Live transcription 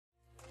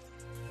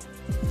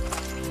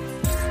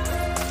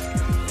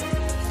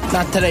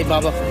Not today,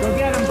 Bubba. Go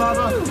get him,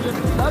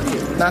 Bubba. Love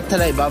you. Not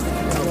today,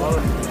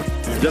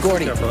 Bubba.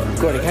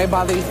 Gordy, can I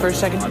bother you for a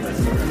second?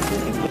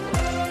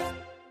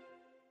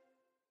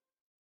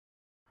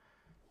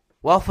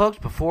 Well, folks,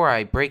 before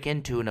I break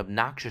into an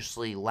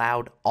obnoxiously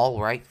loud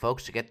all right,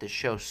 folks, to get this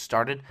show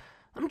started,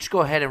 let me just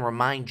go ahead and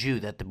remind you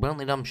that the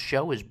Brilliantly Dumb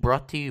Show is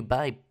brought to you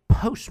by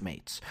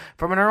Postmates.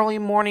 From an early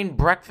morning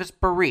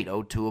breakfast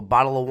burrito to a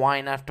bottle of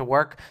wine after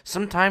work,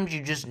 sometimes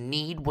you just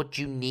need what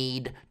you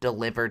need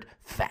delivered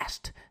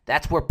fast.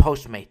 That's where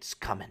Postmates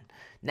come in.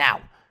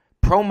 Now,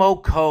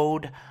 promo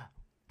code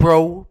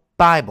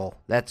BROBIBLE.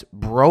 That's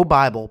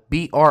BROBIBLE,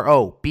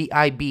 BROBIBLE,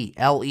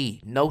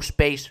 no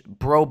space,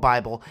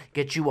 BROBIBLE.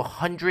 Gets you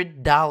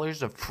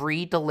 $100 of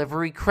free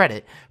delivery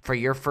credit for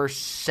your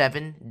first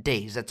 7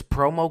 days. That's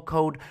promo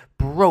code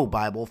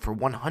BROBIBLE for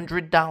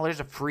 $100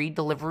 of free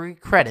delivery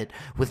credit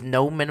with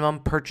no minimum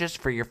purchase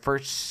for your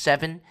first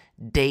 7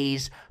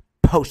 days.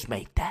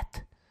 Postmate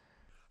that.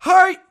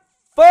 Hey,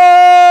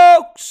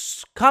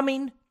 folks!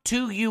 Coming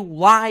to you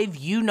live.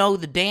 You know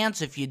the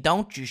dance. If you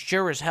don't, you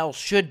sure as hell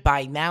should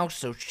by now,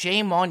 so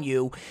shame on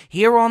you.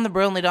 Here on the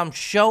Brilliantly Dumb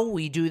Show,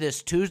 we do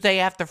this Tuesday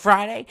after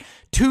Friday.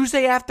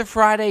 Tuesday after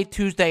Friday,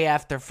 Tuesday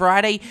after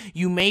Friday.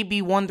 You may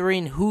be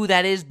wondering who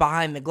that is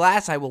behind the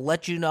glass. I will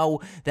let you know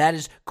that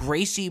is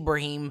Grace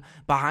Ibrahim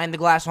behind the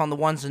glass on the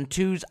ones and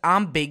twos.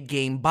 I'm Big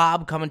Game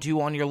Bob coming to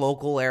you on your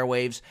local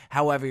airwaves.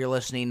 However you're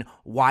listening,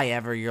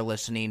 whyever you're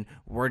listening,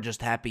 we're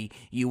just happy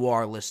you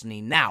are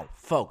listening. Now,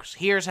 folks,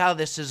 here's how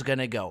this is going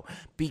to go.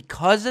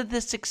 Because of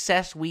the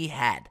success we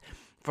had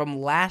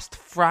from last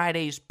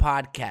Friday's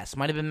podcast,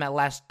 might have been that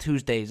last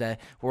Tuesday's,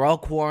 we're all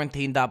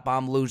quarantined up,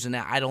 I'm losing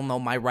it, I don't know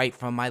my right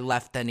from my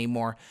left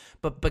anymore,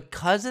 but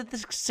because of the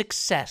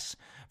success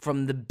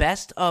from the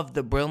best of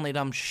the Brilliantly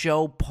Dumb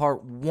Show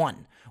Part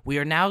 1, we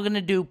are now going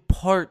to do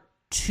Part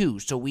 2,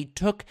 so we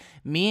took,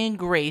 me and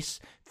Grace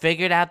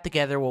figured out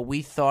together what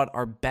we thought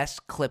our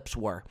best clips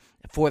were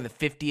for the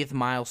 50th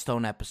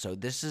milestone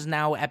episode. This is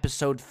now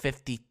episode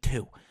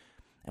 52.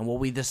 And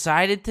what we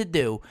decided to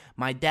do,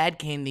 my dad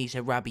came to me and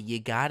said, Robbie, you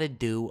got to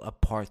do a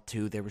part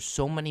 2. There were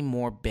so many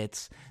more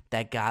bits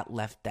that got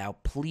left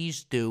out.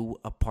 Please do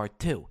a part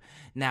 2.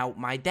 Now,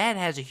 my dad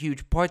has a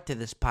huge part to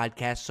this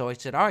podcast, so I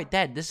said, all right,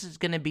 Dad, this is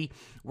going to be,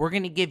 we're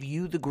going to give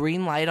you the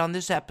green light on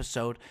this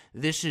episode.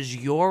 This is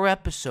your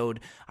episode.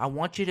 I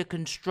want you to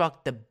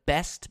construct the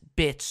best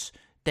bits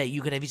that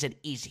you could have. He said,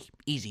 easy.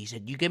 He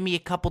said, you give me a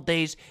couple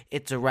days,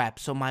 it's a wrap.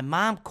 So my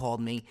mom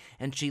called me,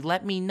 and she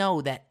let me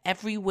know that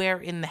everywhere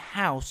in the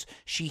house,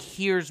 she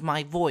hears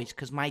my voice,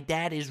 because my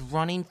dad is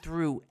running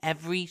through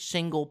every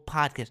single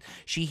podcast.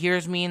 She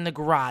hears me in the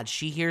garage.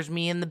 She hears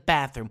me in the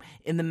bathroom,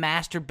 in the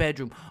master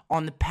bedroom,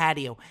 on the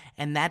patio,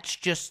 and that's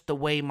just the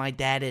way my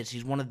dad is.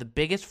 He's one of the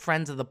biggest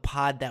friends of the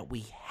pod that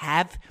we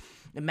have.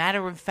 As a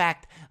matter of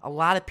fact, a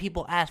lot of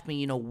people ask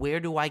me, where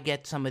do I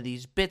get some of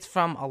these bits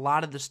from? A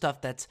lot of the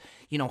stuff that's,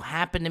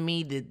 happened to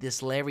me,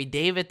 this Larry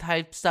David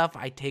type stuff,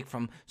 I take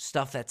from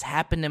stuff that's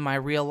happened in my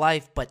real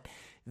life. But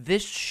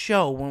this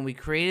show, when we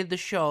created the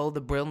show,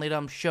 the Brilliantly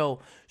Dumb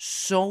Show,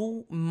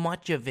 so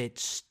much of it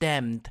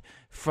stemmed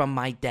from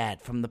my dad,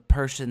 from the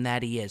person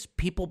that he is.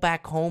 People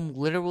back home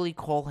literally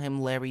call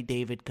him Larry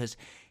David because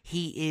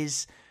he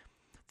is...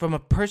 From a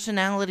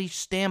personality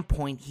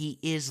standpoint, he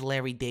is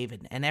Larry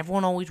David. And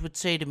everyone always would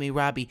say to me,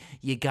 Robbie,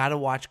 you got to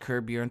watch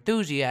Curb Your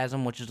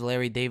Enthusiasm, which is the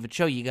Larry David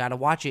show. You got to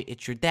watch it.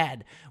 It's your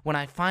dad. When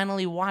I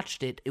finally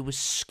watched it, it was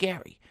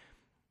scary.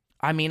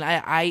 I mean,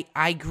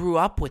 I grew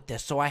up with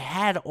this, so I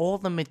had all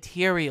the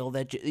material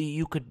that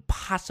you could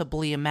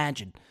possibly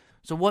imagine.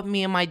 So what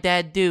me and my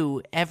dad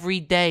do every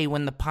day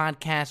when the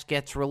podcast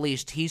gets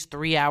released, he's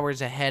 3 hours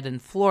ahead in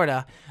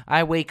Florida.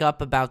 I wake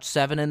up about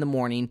 7 in the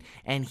morning,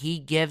 and he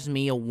gives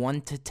me a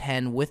 1 to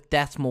 10 with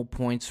decimal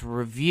points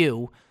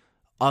review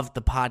of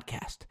the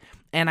podcast.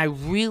 And I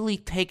really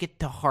take it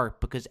to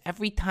heart because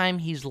every time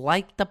he's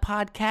liked the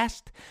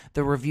podcast,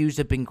 the reviews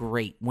have been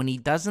great. When he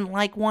doesn't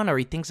like one or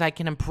he thinks I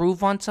can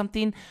improve on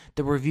something,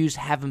 the reviews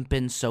haven't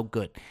been so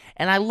good.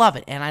 And I love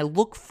it. And I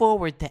look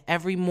forward to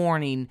every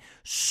morning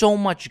so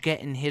much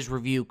getting his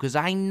review because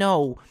I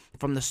know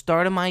from the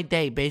start of my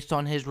day, based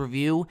on his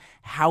review,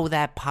 how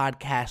that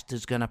podcast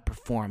is going to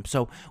perform.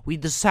 So we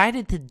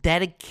decided to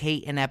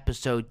dedicate an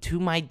episode to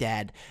my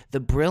dad, the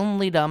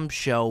Brilliantly Dumb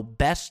Show,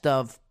 Best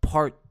of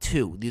Part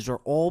 2. These are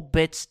all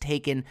bits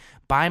taken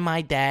by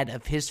my dad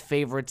of his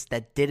favorites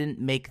that didn't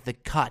make the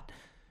cut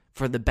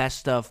for the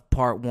Best of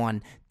Part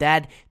 1.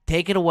 Dad,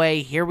 take it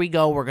away. Here we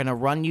go. We're going to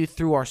run you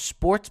through our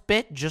sports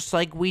bit just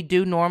like we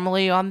do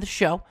normally on the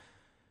show.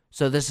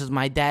 So this is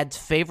my dad's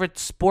favorite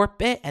sport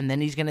bit, and then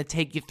he's going to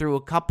take you through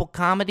a couple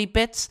comedy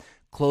bits,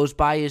 closed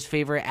by his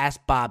favorite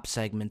Ask Bob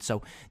segment.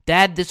 So,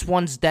 Dad, this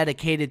one's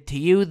dedicated to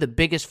you, the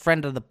biggest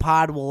friend of the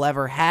pod we'll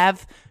ever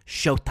have.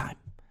 Showtime.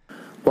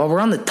 While we're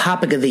on the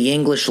topic of the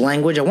English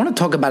language, I want to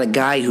talk about a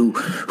guy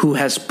who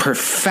has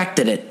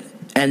perfected it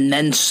and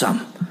then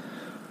some.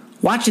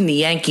 Watching the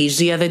Yankees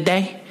the other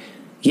day,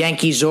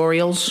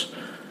 Yankees-Orioles,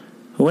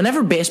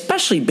 whenever,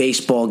 especially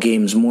baseball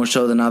games more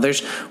so than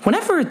others,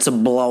 whenever it's a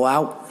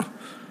blowout,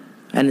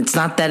 and it's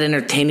not that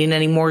entertaining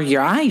anymore,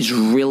 your eyes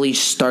really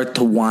start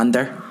to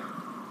wander.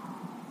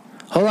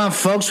 Hold on,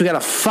 folks. We got a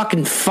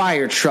fucking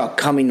fire truck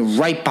coming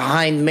right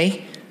behind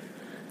me.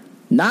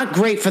 Not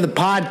great for the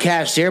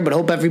podcast here, but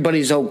hope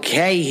everybody's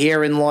okay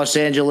here in Los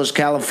Angeles,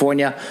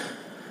 California.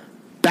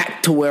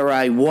 Back to where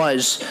I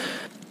was.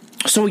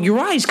 So your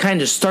eyes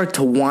kind of start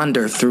to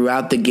wander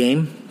throughout the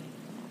game.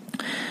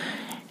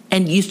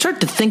 And you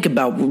start to think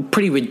about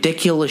pretty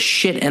ridiculous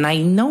shit. And I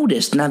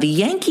noticed, now the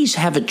Yankees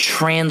have a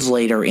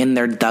translator in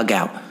their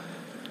dugout.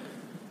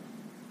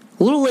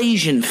 Little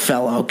Asian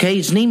fella, okay?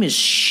 His name is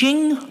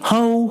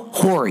Shin-Ho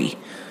Hori.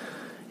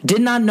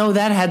 Did not know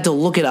that, had to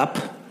look it up.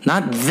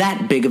 Not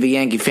that big of a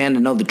Yankee fan to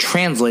know the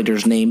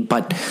translator's name,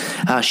 but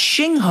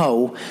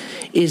Shin-Ho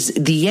is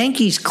the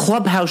Yankees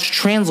clubhouse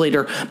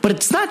translator, but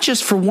it's not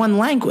just for one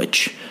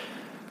language.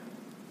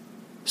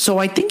 So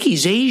I think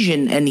he's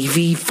Asian, and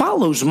he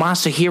follows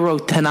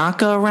Masahiro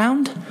Tanaka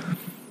around.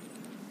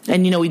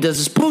 And, he does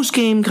his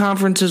post-game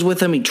conferences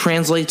with him. He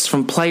translates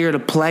from player to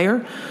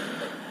player.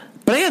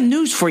 But I have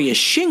news for you.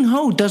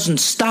 Shin-Ho doesn't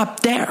stop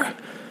there.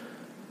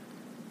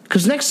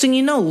 Because next thing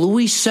you know,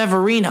 Luis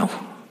Severino,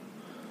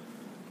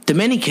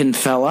 Dominican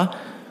fella,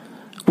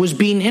 was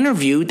being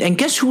interviewed, and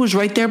guess who was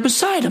right there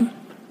beside him?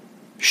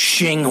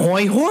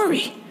 Shin-Ho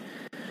Hori.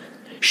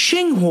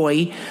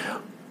 Shin-Ho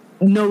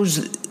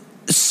knows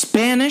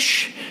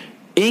Spanish,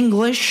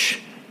 English,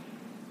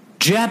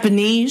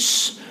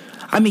 Japanese.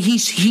 I mean,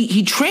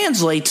 he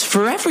translates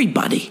for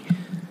everybody.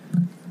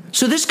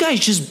 So this guy's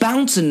just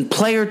bouncing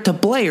player to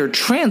player,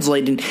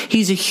 translating.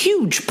 He's a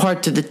huge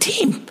part to the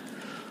team.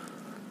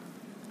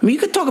 I mean, you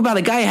could talk about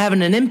a guy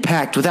having an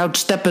impact without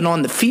stepping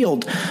on the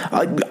field.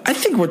 I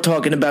think we're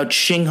talking about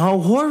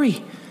Shin-Ho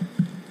Hori.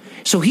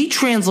 So he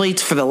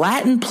translates for the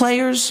Latin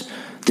players,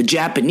 the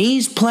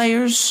Japanese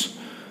players.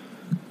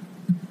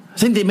 I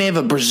think they may have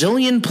a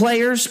Brazilian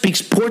player,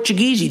 speaks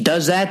Portuguese. He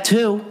does that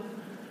too.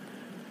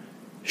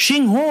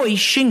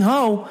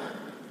 Shin-Ho,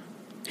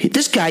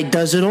 this guy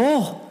does it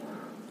all.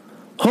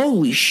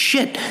 Holy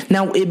shit.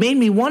 Now, it made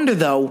me wonder,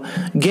 though,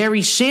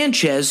 Gary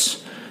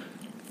Sanchez,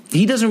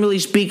 he doesn't really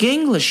speak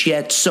English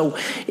yet, so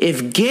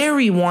if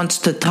Gary wants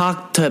to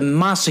talk to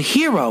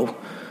Masahiro,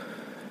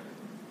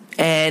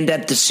 and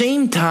at the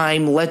same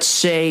time, let's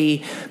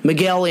say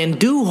Miguel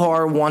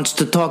Andujar wants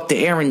to talk to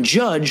Aaron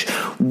Judge,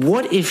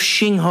 what if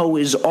Shin-Ho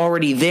is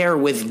already there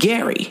with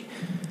Gary?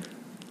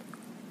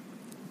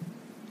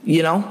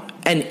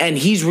 And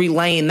he's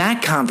relaying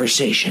that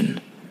conversation.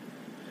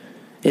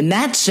 In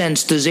that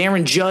sense, does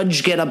Aaron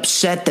Judge get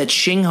upset that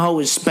Shin-Ho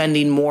is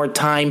spending more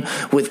time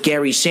with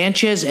Gary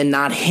Sanchez and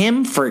not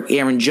him for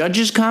Aaron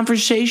Judge's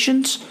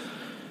conversations?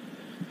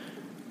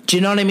 Do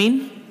you know what I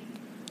mean?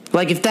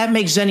 Like, if that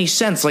makes any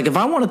sense. Like, if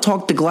I want to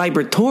talk to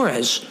Gleyber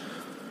Torres,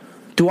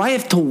 do I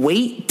have to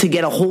wait to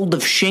get a hold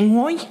of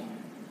Shin-Ho?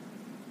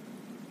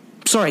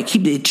 Sorry,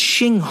 it's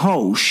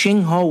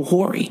Shin-Ho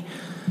Hori.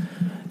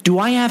 Do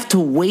I have to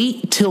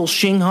wait till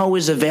Shin-Ho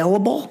is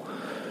available?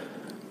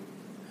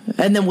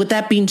 And then with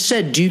that being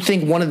said, do you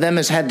think one of them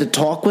has had to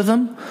talk with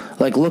him?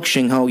 Like, look,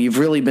 Shin-Ho, you've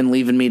really been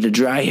leaving me to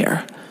dry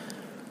here.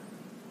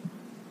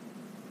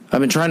 I've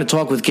been trying to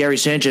talk with Gary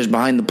Sanchez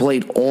behind the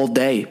plate all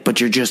day,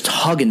 but you're just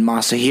hugging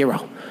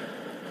Masahiro.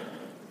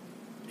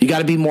 You got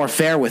to be more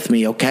fair with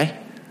me, okay?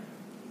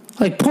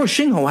 Like, poor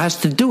Shin-Ho has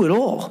to do it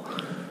all.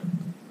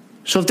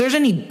 So if there's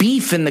any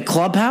beef in the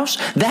clubhouse,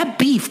 that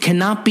beef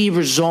cannot be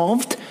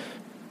resolved.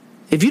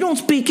 If you don't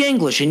speak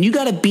English and you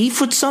got a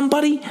beef with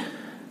somebody,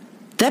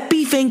 that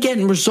beef ain't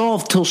getting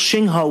resolved till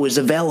Shin-Ho is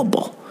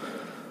available.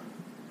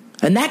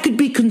 And that could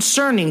be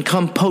concerning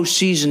come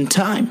postseason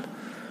time.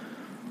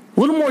 A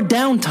little more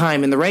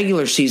downtime in the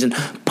regular season.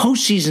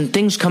 Postseason,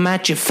 things come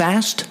at you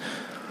fast.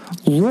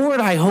 Lord,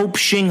 I hope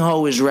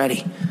Shin-Ho is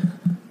ready.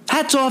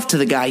 Hats off to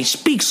the guy. He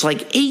speaks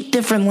like 8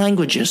 different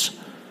languages.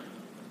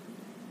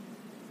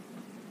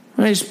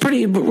 I mean,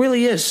 it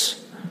really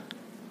is.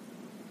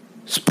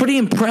 It's pretty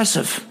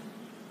impressive.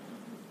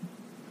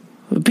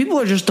 People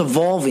are just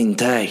evolving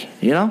today,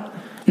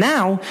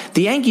 Now,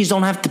 the Yankees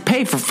don't have to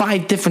pay for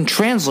 5 different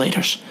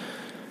translators.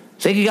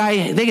 They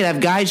could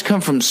have guys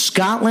come from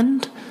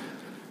Scotland,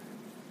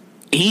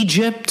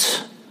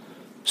 Egypt,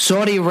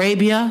 Saudi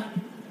Arabia,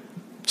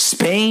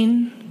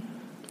 Spain,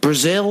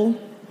 Brazil,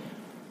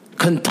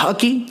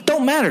 Kentucky.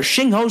 Don't matter.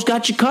 Shin-Ho's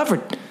got you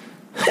covered.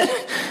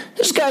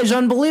 This guy's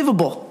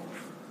unbelievable.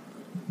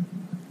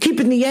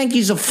 Keeping the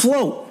Yankees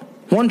afloat,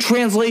 one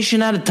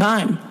translation at a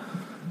time.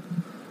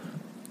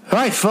 All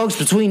right, folks,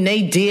 between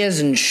Nate Diaz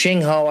and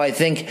Shin-Ho, I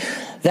think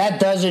that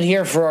does it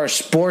here for our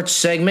sports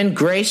segment.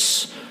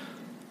 Grace,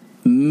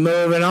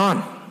 moving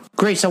on.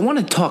 Grace, I want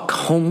to talk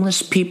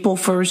homeless people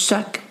for a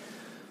sec.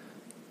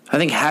 I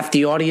think half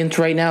the audience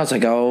right now is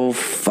like, oh,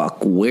 fuck,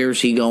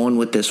 where's he going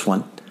with this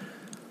one?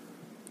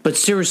 But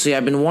seriously,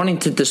 I've been wanting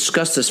to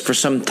discuss this for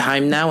some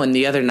time now, and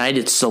the other night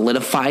it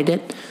solidified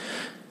it.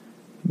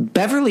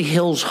 Beverly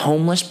Hills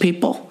homeless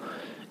people,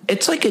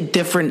 it's like a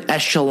different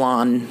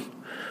echelon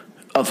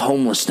of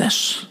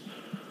homelessness.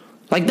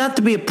 Like, not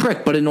to be a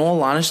prick, but in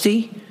all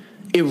honesty,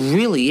 it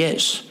really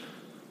is.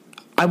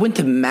 I went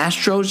to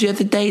Mastro's the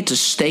other day. It's a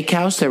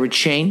steakhouse. They're a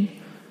chain.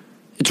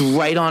 It's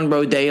right on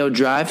Rodeo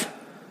Drive.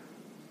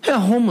 A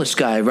homeless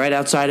guy right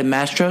outside of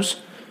Mastro's.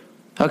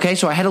 Okay,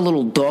 so I had a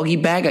little doggy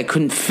bag. I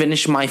couldn't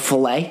finish my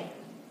filet.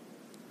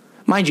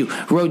 Mind you,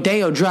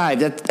 Rodeo Drive,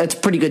 that's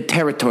pretty good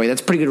territory.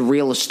 That's pretty good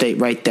real estate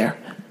right there.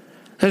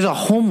 There's a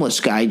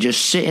homeless guy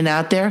just sitting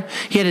out there.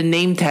 He had a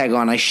name tag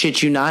on, I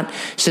shit you not.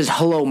 It says,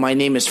 "Hello, my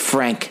name is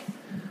Frank."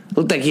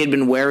 Looked like he had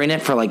been wearing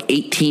it for like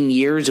 18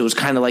 years. It was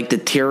kind of like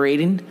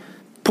deteriorating.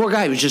 Poor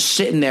guy was just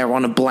sitting there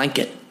on a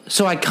blanket.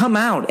 So I come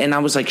out and I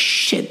was like,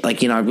 shit,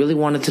 like, I really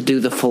wanted to do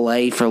the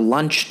filet for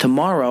lunch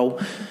tomorrow.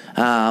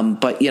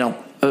 But,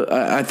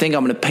 I think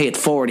I'm going to pay it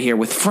forward here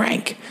with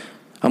Frank.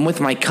 I'm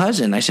with my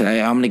cousin. I said,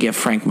 I'm going to give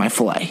Frank my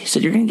filet. He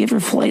said, "You're going to give your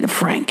filet to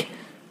Frank?"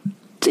 I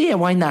said, "Yeah,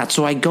 why not?"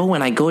 So I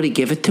go to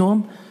give it to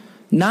him.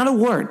 Not a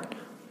word.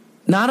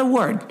 Not a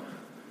word.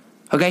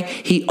 Okay?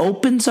 He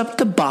opens up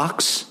the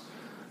box,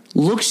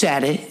 looks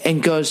at it,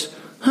 and goes,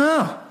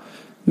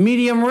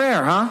 medium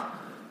rare, huh?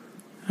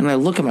 And I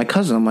look at my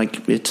cousin. I'm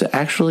like,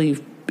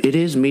 it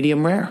is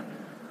medium rare. A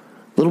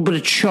little bit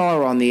of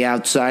char on the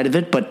outside of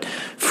it, but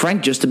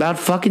Frank just about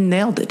fucking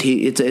nailed it.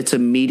 It's a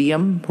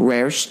medium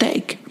rare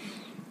steak.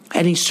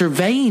 And he's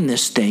surveying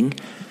this thing.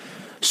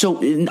 So,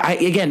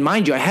 again,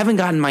 mind you, I haven't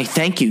gotten my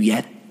thank you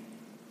yet.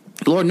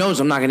 Lord knows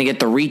I'm not going to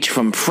get the reach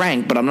from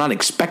Frank, but I'm not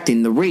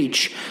expecting the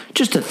reach.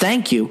 Just a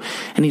thank you.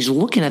 And he's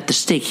looking at the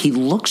steak. He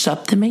looks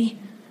up to me.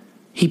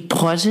 He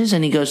pauses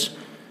and he goes,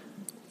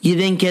 "You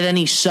didn't get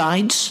any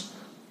sides?"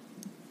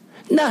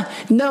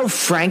 No,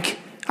 Frank.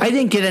 I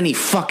didn't get any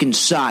fucking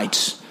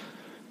sides.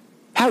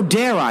 How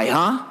dare I,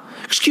 huh?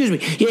 Excuse me.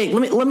 Yeah,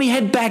 let me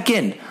head back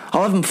in.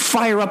 I'll have him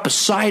fire up a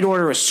side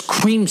order of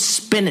cream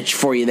spinach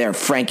for you there,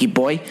 Frankie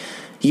boy.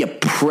 You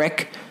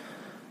prick.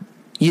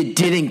 You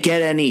didn't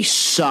get any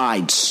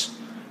sides.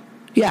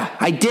 Yeah,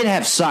 I did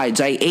have sides.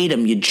 I ate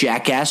them, you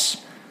jackass.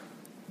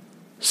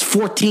 It's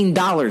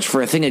 $14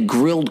 for a thing of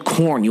grilled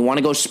corn. You want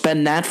to go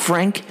spend that,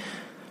 Frank?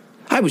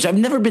 I've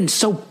never been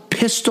so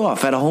pissed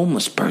off at a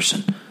homeless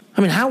person.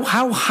 I mean,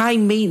 how high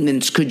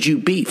maintenance could you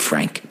be,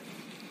 Frank?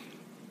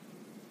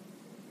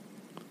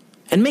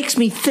 It makes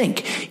me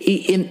think,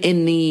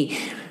 in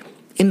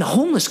the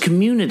homeless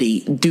community,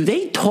 do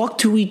they talk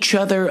to each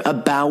other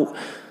about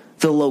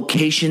the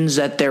locations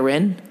that they're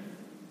in?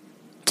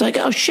 It's like,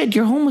 "Oh shit,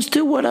 you're homeless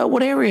too?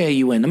 What area are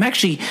you in?" I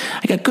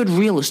got good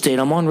real estate.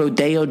 I'm on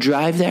Rodeo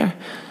Drive there.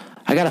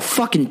 I got a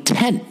fucking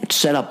tent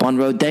set up on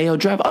Rodeo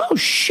Drive. Oh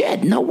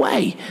shit, no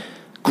way.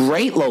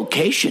 Great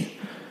location.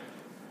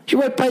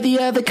 You're right by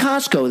the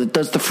Costco that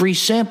does the free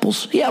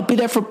samples. Yeah, I'll be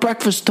there for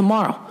breakfast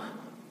tomorrow.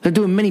 They're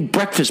doing mini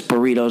breakfast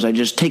burritos. I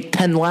just take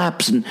 10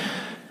 laps and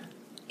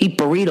eat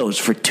burritos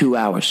for 2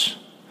 hours.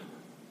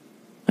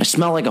 I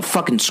smell like a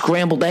fucking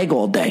scrambled egg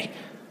all day.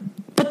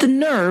 But the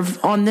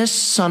nerve on this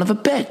son of a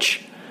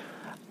bitch.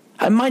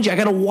 Mind you, I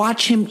got to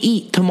watch him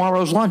eat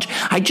tomorrow's lunch.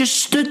 I just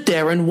stood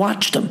there and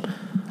watched him.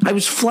 I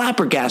was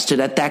flabbergasted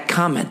at that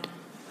comment.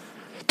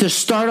 To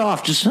start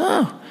off, just,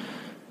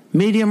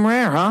 medium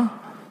rare, huh?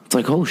 It's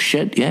like, oh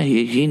shit, yeah,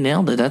 he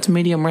nailed it. That's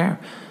medium rare.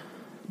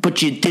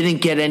 But you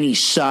didn't get any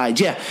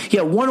sides.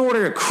 Yeah, one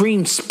order of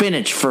cream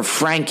spinach for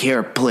Frank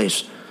here,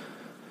 please.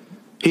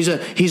 He's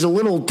a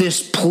little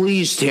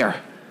displeased here.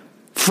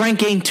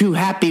 Frank ain't too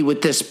happy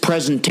with this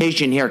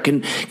presentation here.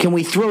 Can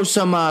we throw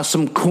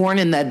some corn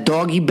in that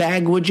doggy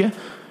bag, would you?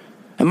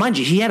 And mind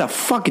you, he had a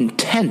fucking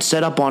tent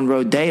set up on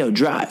Rodeo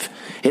Drive.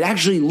 It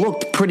actually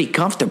looked pretty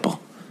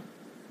comfortable.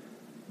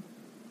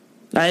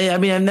 I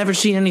mean, I've never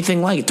seen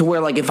anything like it, to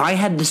where, like, if I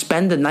had to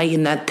spend a night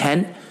in that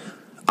tent,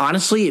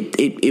 honestly,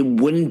 it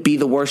wouldn't be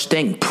the worst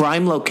thing.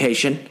 Prime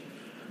location.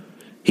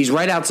 He's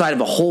right outside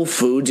of a Whole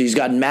Foods. He's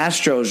got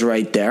Mastro's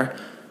right there.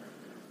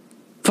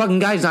 Fucking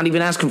guy's not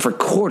even asking for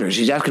quarters.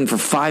 He's asking for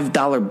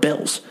 $5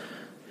 bills.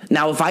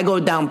 Now, if I go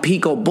down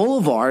Pico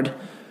Boulevard,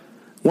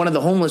 one of the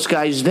homeless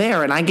guys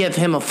there, and I give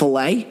him a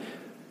filet,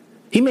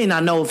 he may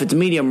not know if it's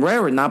medium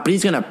rare or not, but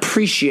he's going to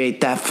appreciate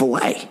that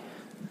filet.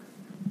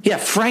 Yeah,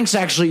 Frank's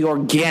actually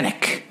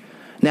organic.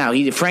 Now,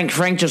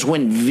 Frank just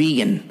went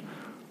vegan.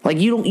 Like,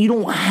 you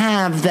don't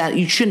have that.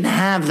 You shouldn't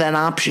have that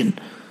option.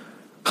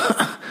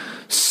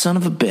 Son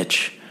of a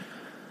bitch.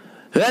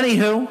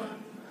 Anywho,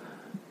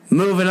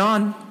 moving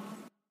on.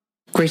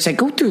 Grace, I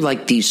go through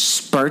like these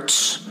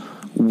spurts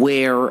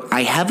where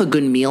I have a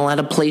good meal at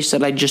a place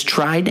that I just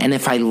tried, and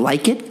if I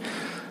like it,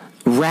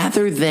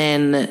 rather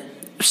than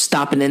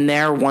stopping in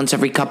there once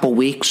every couple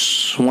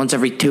weeks, once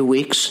every 2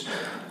 weeks,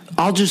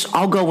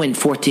 I'll go in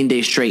 14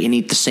 days straight and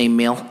eat the same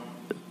meal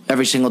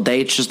every single day.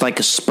 It's just like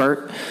a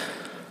spurt,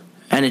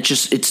 and it's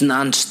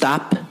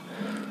nonstop.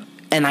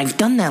 And I've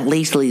done that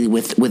lately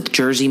with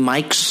Jersey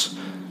Mike's,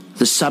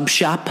 the sub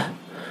shop.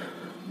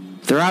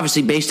 They're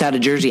obviously based out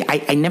of Jersey.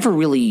 I never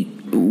really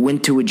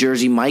went to a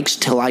Jersey Mike's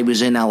till I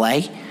was in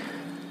L.A.,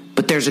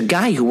 but there's a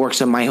guy who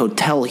works at my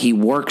hotel. He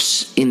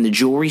works in the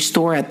jewelry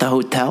store at the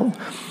hotel,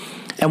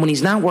 and when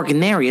he's not working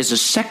there, he has a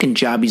second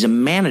job. He's a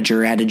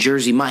manager at a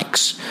Jersey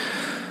Mike's.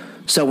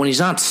 So when he's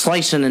not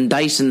slicing and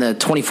dicing the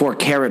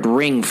 24-karat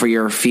ring for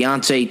your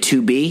fiance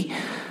to be,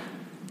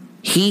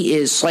 he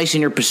is slicing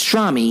your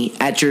pastrami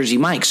at Jersey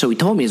Mike's. So he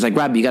told me, he's like,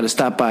 Rob, you got to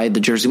stop by the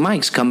Jersey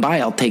Mike's. Come by,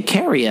 I'll take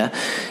care of you.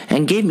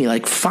 And gave me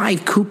like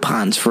 5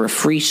 coupons for a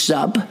free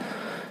sub.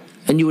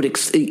 And you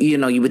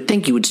would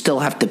think you would still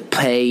have to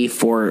pay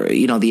for,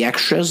 the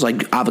extras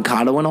like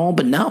avocado and all,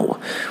 but no.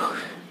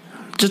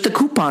 Just a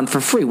coupon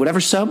for free. Whatever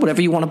sub,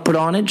 whatever you want to put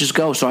on it, just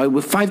go. So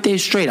with 5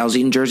 days straight, I was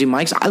eating Jersey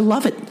Mike's. I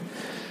love it.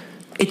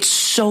 It's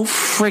so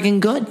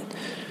friggin' good.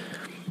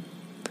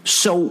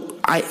 So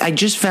I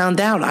just found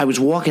out, I was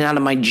walking out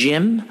of my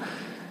gym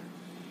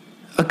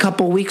a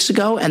couple weeks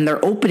ago, and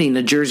they're opening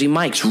the Jersey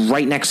Mike's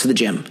right next to the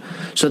gym.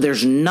 So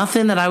there's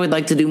nothing that I would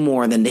like to do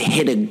more than to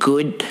hit a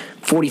good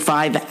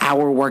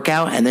 45-hour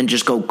workout and then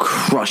just go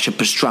crush a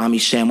pastrami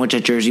sandwich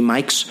at Jersey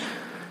Mike's.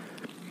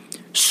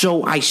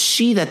 So I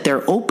see that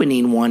they're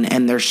opening one,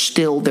 and they're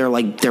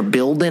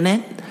building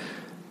it.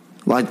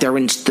 Like they're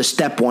in the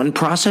step 1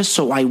 process.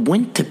 So I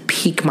went to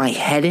peek my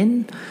head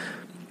in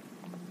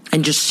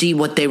and just see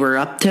what they were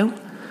up to,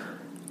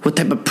 what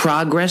type of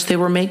progress they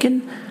were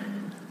making.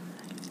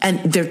 And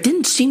there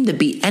didn't seem to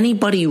be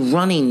anybody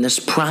running this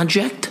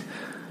project,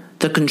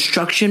 the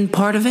construction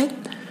part of it.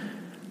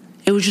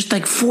 It was just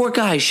like 4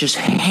 guys just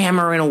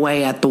hammering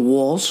away at the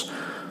walls.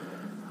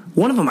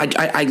 One of them,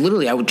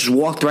 I would just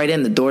walked right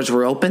in. The doors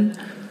were open.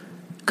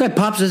 Guy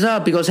pops us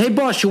up. He goes, hey,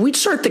 boss, should we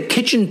start the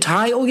kitchen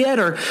tile yet,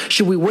 or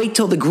should we wait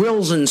till the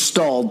grill's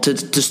installed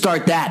to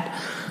start that?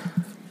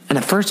 And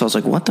at first I was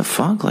like, what the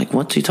fuck? Like,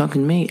 what's he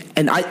talking to me?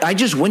 And I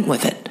just went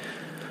with it.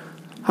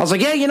 I was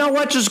like, yeah, you know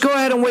what? Just go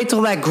ahead and wait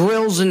till that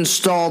grill's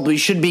installed. We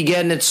should be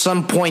getting it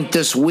some point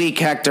this week,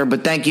 Hector,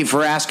 but thank you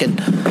for asking.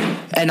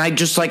 And I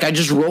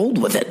just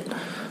rolled with it.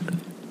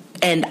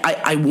 And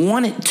I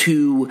want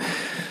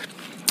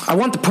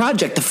the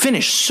project to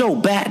finish so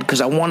bad because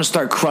I want to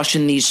start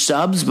crushing these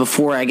subs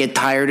before I get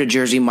tired of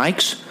Jersey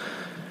Mike's.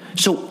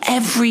 So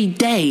every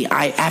day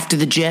after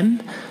the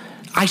gym,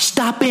 I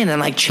stop in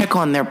and I check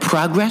on their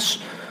progress.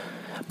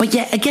 But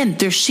yet again,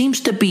 there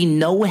seems to be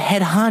no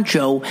head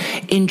honcho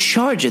in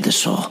charge of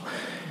this all.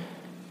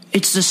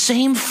 It's the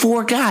same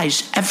 4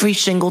 guys every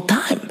single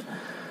time.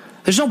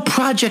 There's no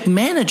project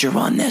manager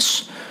on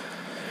this.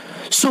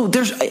 So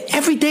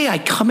every day I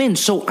come in,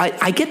 so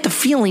I get the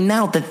feeling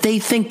now that they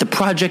think the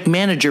project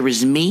manager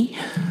is me,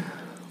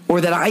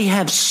 or that I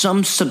have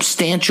some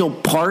substantial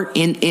part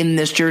in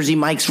this Jersey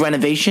Mike's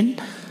renovation.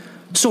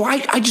 So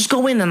I just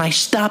go in and I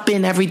stop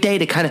in every day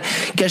to kind of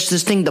get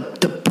this thing to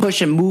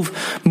push and move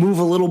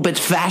a little bit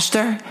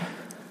faster.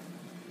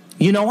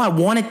 I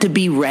want it to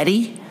be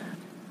ready.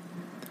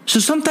 So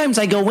sometimes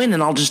I go in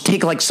and I'll just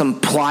take like some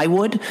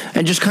plywood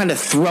and just kind of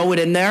throw it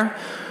in there.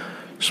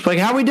 It's like,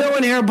 how we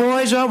doing here,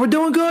 boys? Oh, we're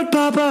doing good,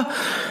 Papa.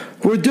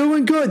 We're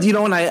doing good.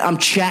 And I'm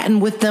chatting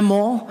with them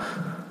all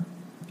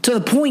to the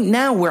point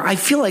now where I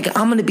feel like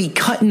I'm going to be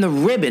cutting the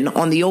ribbon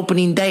on the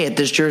opening day at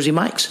this Jersey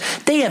Mike's.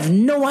 They have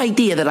no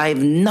idea that I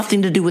have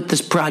nothing to do with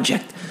this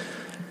project.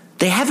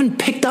 They haven't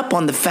picked up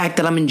on the fact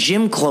that I'm in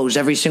gym clothes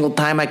every single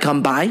time I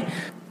come by.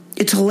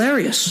 It's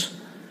hilarious.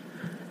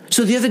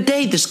 So the other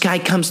day, this guy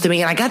comes to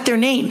me, and I got their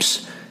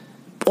names,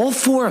 all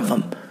 4 of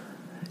them.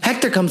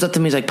 Hector comes up to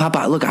me, he's like,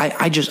 Papa, look,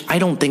 I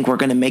don't think we're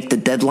going to make the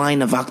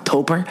deadline of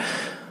October.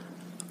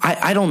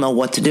 I don't know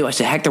what to do. I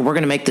said, Hector, we're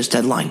going to make this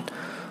deadline.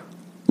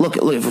 Look,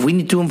 if we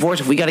need to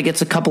enforce, if we got to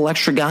get a couple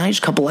extra guys,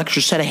 a couple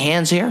extra set of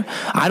hands here,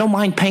 I don't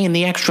mind paying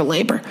the extra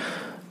labor.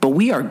 But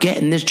we are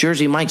getting this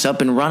Jersey Mike's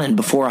up and running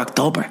before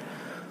October.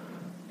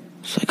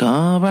 It's like,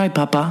 all right,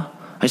 Papa.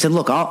 I said,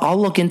 look, I'll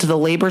look into the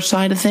labor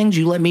side of things.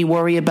 You let me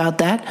worry about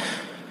that.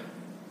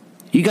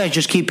 You guys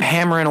just keep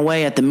hammering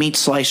away at the meat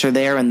slicer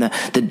there and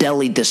the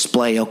deli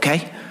display,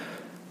 okay?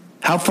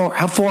 How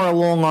far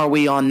along are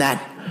we on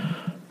that?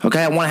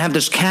 Okay, I want to have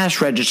this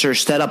cash register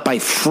set up by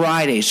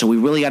Friday, so we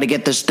really got to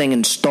get this thing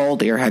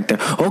installed here, Hector.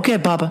 Okay,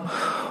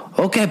 Papa.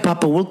 Okay,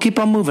 Papa, we'll keep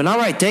on moving. All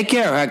right, take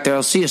care, Hector.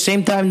 I'll see you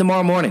same time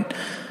tomorrow morning.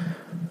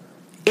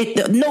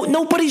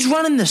 Nobody's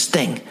running this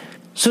thing.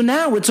 So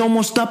now it's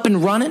almost up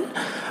and running,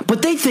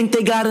 but they think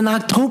they got an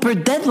October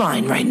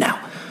deadline right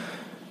now.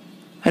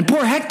 And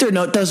poor Hector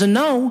doesn't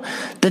know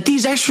that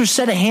these extra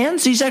set of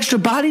hands, these extra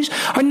bodies,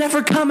 are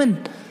never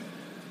coming.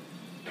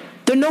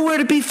 They're nowhere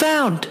to be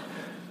found.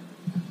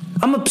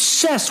 I'm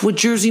obsessed with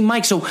Jersey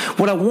Mike's. So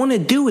what I want to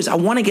do is I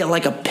want to get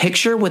like a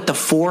picture with the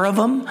 4 of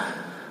them,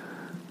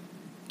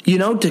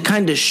 to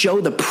kind of show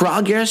the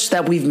progress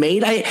that we've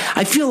made.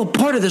 I feel a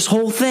part of this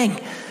whole thing.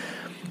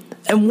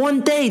 And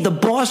one day the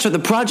boss or the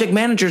project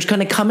manager is going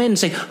to come in and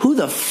say, who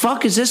the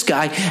fuck is this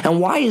guy? And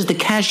why is the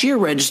cashier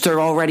register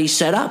already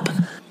set up?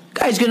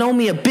 Guy's going to owe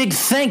me a big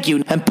thank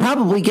you and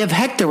probably give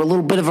Hector a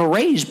little bit of a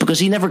raise because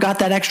he never got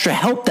that extra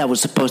help that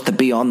was supposed to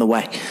be on the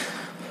way.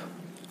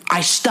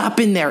 I stop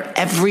in there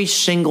every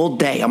single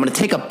day. I'm going to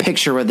take a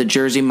picture of the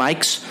Jersey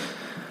Mike's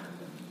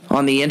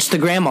on the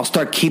Instagram. I'll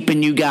start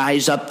keeping you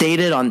guys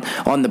updated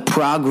on the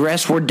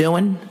progress we're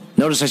doing.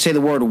 Notice I say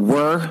the word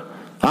 "were."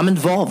 I'm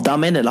involved.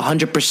 I'm in it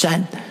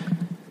 100%.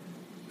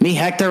 Me,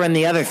 Hector, and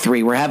the other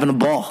 3, we're having a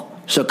ball.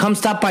 So come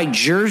stop by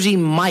Jersey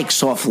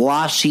Mike's off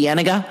La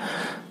Cienega.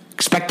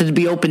 Expected to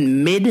be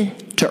open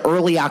mid to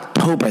early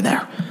October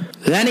there.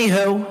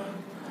 Anywho,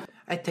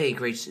 I tell you,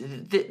 Grace,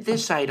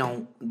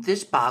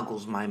 this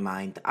boggles my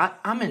mind.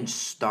 I'm in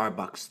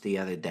Starbucks the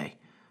other day,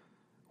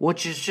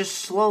 which is just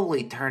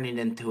slowly turning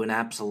into an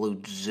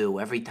absolute zoo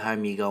every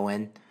time you go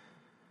in.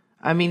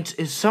 I mean,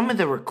 some of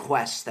the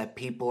requests that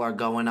people are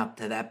going up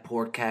to that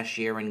poor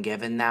cashier and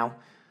giving now,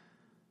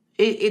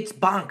 it's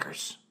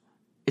bonkers.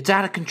 It's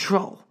out of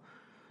control.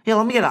 Yeah,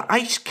 let me get an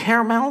iced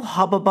caramel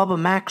Hubba Bubba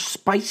Max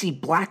spicy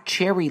black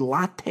cherry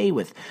latte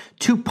with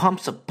 2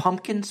 pumps of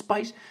pumpkin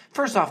spice.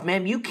 First off,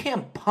 ma'am, you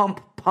can't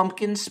pump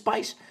pumpkin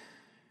spice.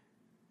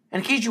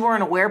 And in case you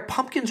weren't aware,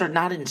 pumpkins are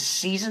not in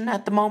season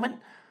at the moment.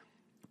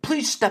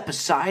 Please step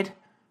aside.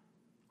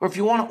 Or if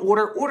you want to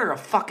order a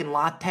fucking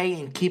latte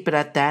and keep it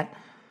at that.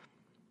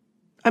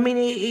 I mean,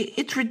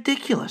 it's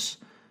ridiculous.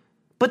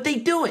 But they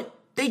do it.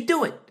 They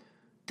do it.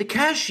 The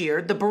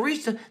cashier, the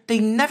barista, they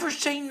never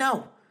say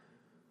no.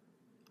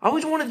 I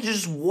always wanted to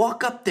just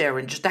walk up there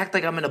and just act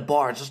like I'm in a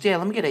bar. Just, yeah,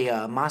 let me get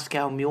a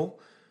Moscow Mule.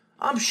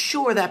 I'm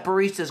sure that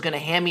barista is going to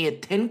hand me a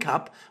tin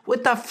cup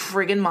with the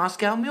friggin'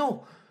 Moscow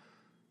Mule.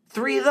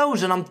 3 of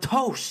those and I'm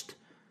toast.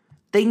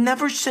 They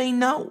never say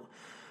no.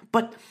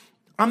 But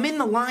I'm in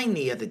the line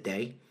the other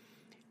day,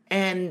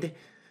 and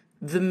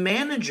the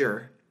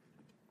manager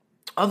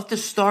of the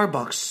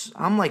Starbucks,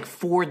 I'm like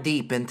 4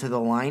 deep into the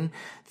line.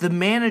 The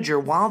manager,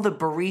 while the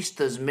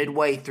barista's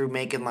midway through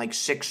making like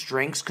 6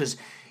 drinks, because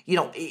you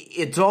know,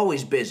 it's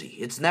always busy.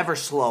 It's never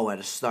slow at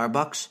a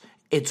Starbucks.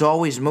 It's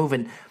always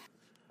moving.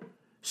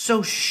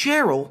 So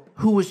Cheryl,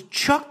 who was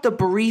Chuck the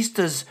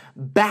barista's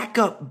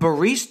backup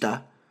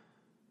barista,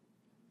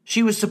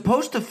 she was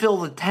supposed to fill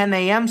the 10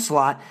 a.m.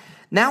 slot,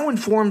 now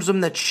informs him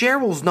that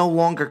Cheryl's no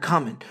longer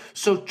coming.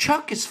 So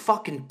Chuck is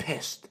fucking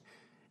pissed.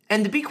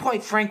 And to be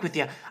quite frank with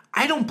you,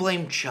 I don't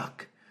blame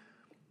Chuck.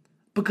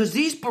 Because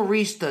these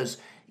baristas,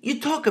 you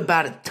talk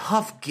about a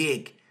tough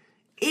gig.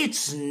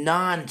 It's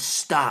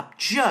non-stop,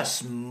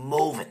 just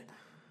moving.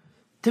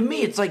 To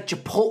me, it's like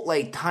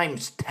Chipotle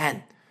times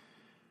 10.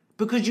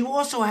 Because you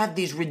also have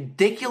these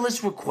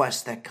ridiculous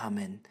requests that come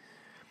in.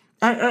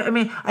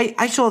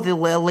 I saw the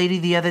lady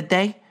the other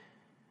day.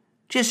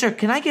 Yes, sir,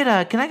 can I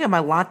get my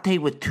latte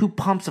with 2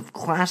 pumps of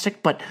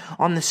classic, but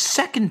on the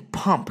second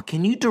pump,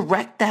 can you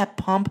direct that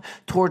pump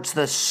towards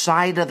the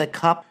side of the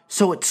cup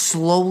so it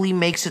slowly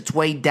makes its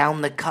way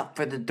down the cup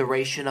for the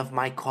duration of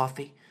my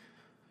coffee?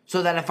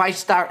 So that if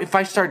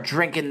I start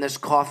drinking this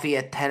coffee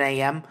at 10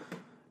 a.m.,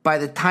 by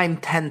the time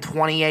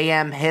 10:20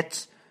 a.m.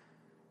 hits,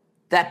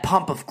 that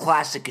pump of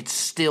classic is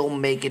still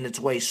making its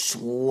way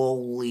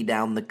slowly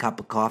down the cup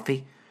of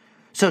coffee.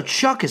 So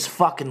Chuck is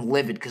fucking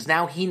livid because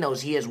now he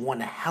knows he has one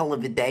hell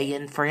of a day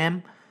in for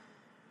him.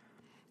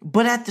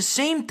 But at the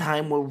same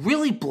time, what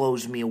really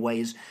blows me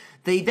away is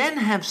they then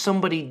have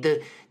somebody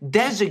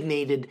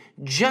designated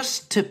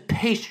just to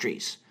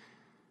pastries.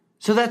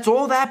 So that's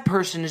all that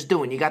person is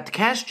doing. You got the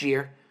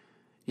cashier,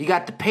 you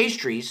got the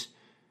pastries,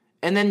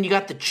 and then you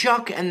got the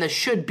Chuck and the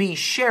should-be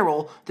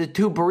Cheryl, the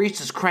 2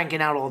 baristas cranking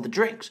out all the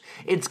drinks.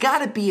 It's got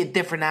to be a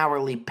different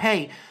hourly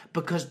pay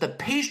because the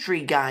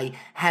pastry guy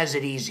has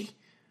it easy.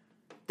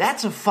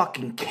 That's a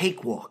fucking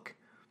cakewalk.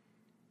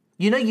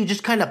 You know, you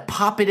just kind of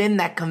pop it in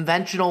that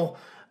conventional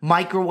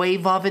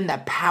microwave oven,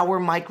 that power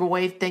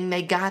microwave thing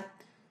they got.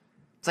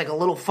 It's like a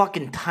little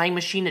fucking time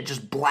machine that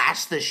just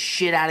blasts the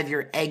shit out of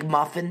your egg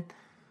muffin.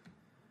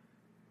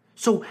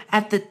 So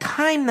at the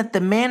time that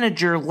the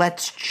manager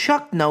lets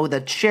Chuck know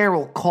that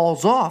Cheryl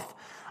calls off,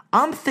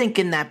 I'm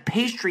thinking that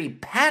pastry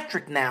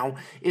Patrick now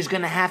is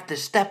going to have to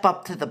step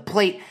up to the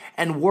plate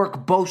and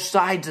work both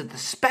sides of the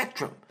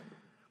spectrum.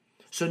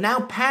 So now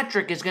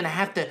Patrick is going to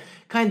have to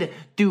kind of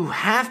do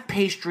half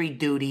pastry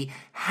duty,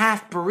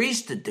 half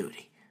barista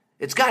duty.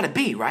 It's got to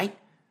be, right?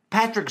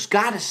 Patrick's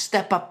got to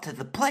step up to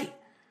the plate.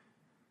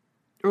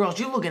 Or else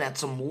you're looking at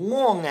some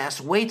long-ass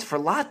waits for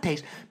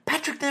lattes.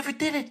 Patrick never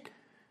did it.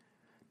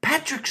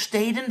 Patrick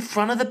stayed in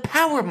front of the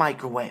power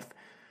microwave.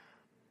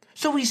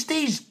 So he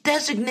stays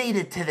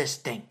designated to this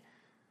thing.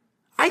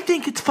 I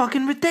think it's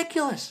fucking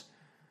ridiculous.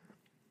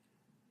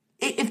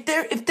 If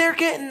they're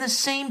getting the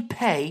same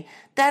pay,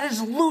 that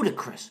is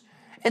ludicrous.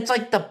 It's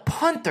like the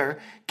punter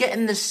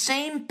getting the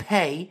same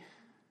pay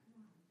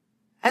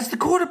as the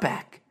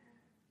quarterback.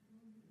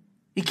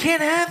 You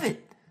can't have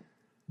it.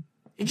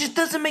 It just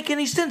doesn't make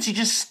any sense. He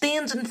just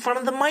stands in front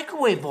of the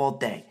microwave all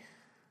day.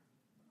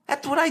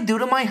 That's what I do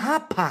to my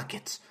Hot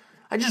Pockets.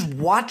 I just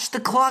watch the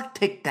clock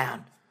tick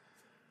down.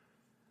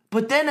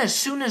 But then as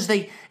soon as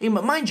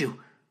mind you,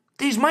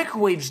 these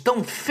microwaves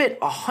don't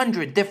fit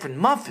 100 different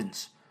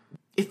muffins.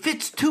 It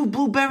fits 2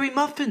 blueberry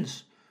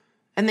muffins.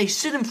 And they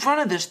sit in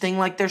front of this thing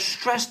like they're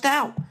stressed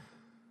out.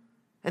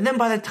 And then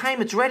by the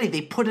time it's ready,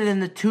 they put it in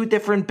the 2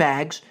 different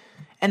bags.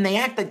 And they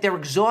act like they're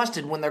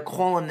exhausted when they're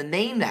calling the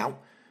name out.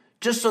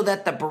 Just so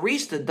that the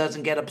barista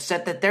doesn't get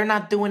upset that they're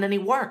not doing any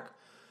work.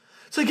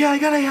 It's like, yeah,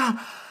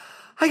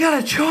 I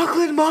got a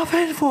chocolate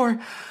muffin for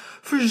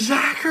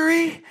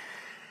Zachary,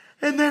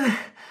 and then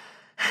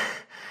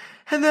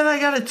And then I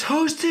got a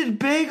toasted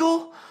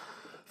bagel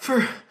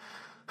for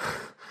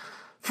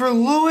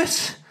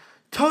Lewis.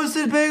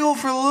 Toasted bagel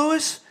for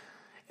Lewis.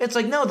 It's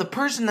like, no, the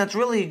person that's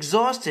really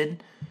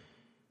exhausted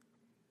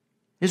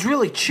is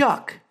really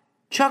Chuck.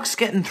 Chuck's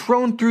getting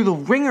thrown through the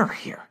ringer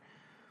here.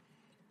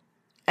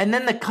 And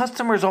then the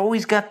customers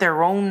always got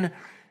their own,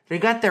 they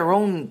got their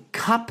own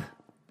cup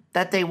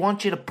that they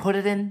want you to put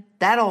it in.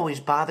 That always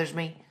bothers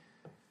me.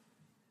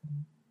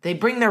 They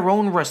bring their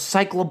own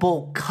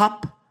recyclable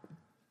cup.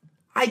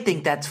 I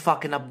think that's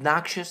fucking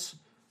obnoxious.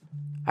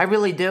 I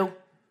really do.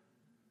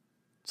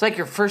 It's like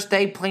your first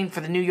day playing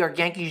for the New York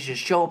Yankees. You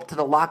show up to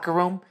the locker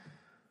room.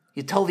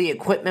 You tell the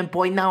equipment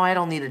boy, no, I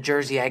don't need a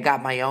jersey. I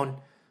got my own.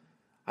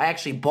 I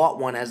actually bought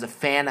one as a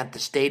fan at the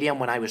stadium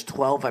when I was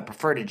 12. I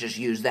prefer to just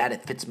use that.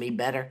 It fits me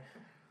better.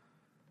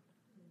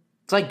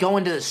 It's like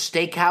going to the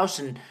steakhouse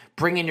and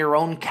bringing your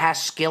own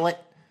cast skillet.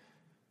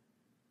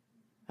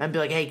 And be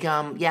like, hey,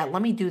 yeah,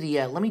 let me do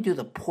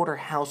the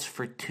porterhouse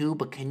for two,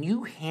 but can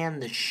you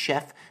hand the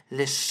chef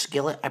this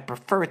skillet? I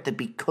prefer it to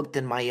be cooked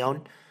in my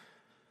own.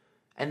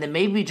 And then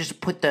maybe just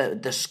put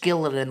the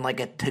skillet in like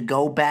a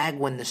to-go bag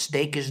when the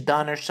steak is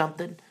done or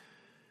something.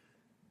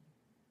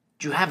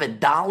 Do you have a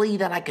dolly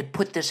that I could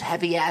put this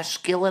heavy-ass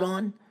skillet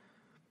on?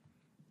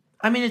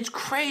 I mean, it's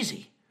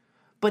crazy.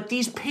 But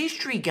these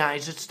pastry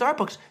guys at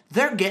Starbucks,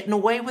 they're getting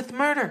away with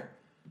murder.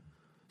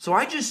 So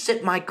I just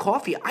sip my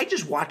coffee. I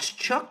just watched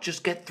Chuck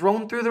just get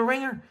thrown through the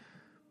ringer.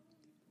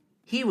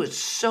 He was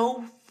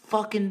so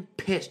fucking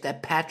pissed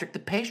at Patrick the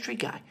pastry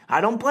guy.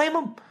 I don't blame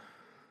him.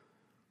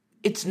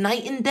 It's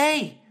night and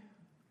day.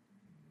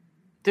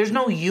 There's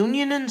no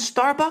union in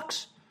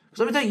Starbucks. Because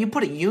let me tell you, you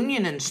put a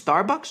union in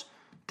Starbucks,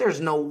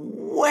 there's no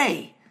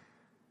way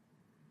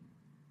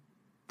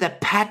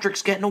that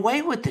Patrick's getting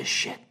away with this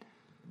shit.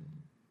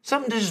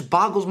 Something that just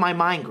boggles my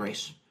mind,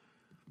 Grace.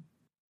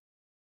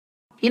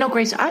 You know,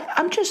 Grace,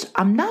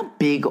 I'm not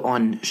big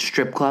on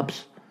strip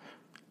clubs.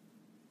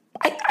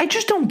 I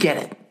just don't get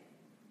it.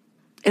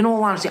 In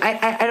all honesty,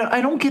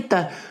 I don't get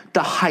the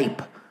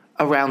hype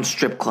around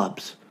strip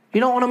clubs.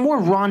 You know, on a more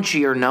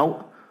raunchier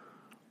note,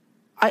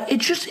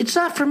 it's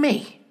not for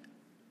me.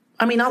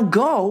 I mean, I'll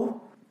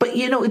go, but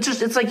you know, it's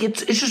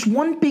just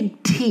one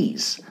big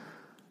tease.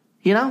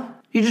 You know,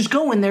 you just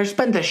go in there,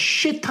 spend a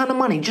shit ton of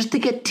money just to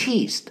get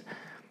teased.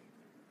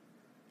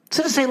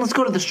 Instead of saying, let's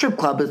go to the strip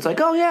club, it's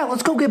like, oh yeah,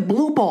 let's go get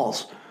blue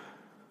balls.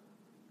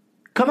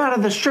 Come out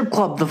of the strip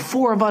club, the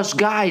four of us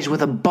guys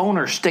with a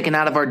boner sticking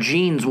out of our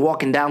jeans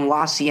walking down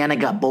La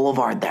Cienega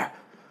Boulevard there.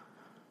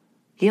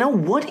 You know,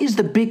 what is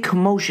the big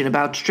commotion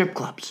about strip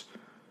clubs?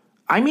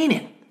 I mean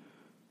it.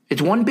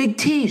 It's one big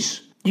tease.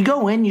 You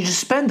go in, you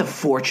just spend a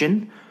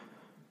fortune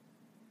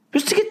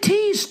just to get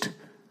teased.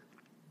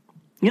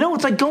 You know,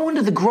 it's like going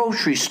to the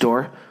grocery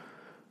store,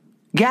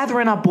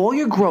 gathering up all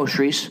your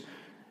groceries,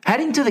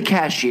 heading to the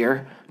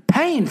cashier,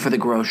 paying for the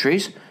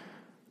groceries,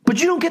 but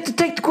you don't get to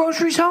take the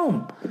groceries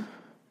home.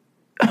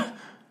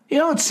 You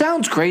know, it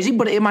sounds crazy,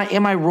 but am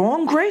I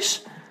wrong,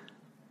 Grace?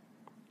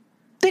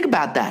 Think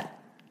about that.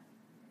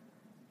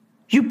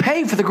 You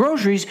pay for the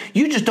groceries,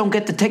 you just don't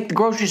get to take the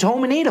groceries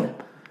home and eat them.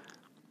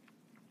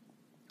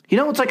 You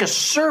know, it's like a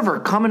server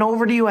coming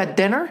over to you at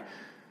dinner.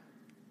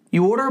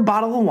 You order a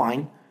bottle of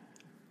wine.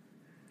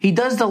 He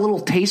does the little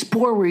taste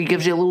pour where he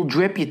gives you a little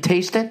drip, you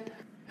taste it.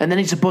 And then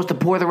he's supposed to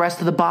pour the rest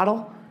of the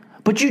bottle.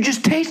 But you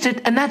just taste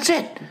it, and that's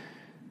it.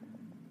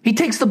 He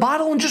takes the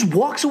bottle and just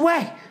walks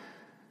away.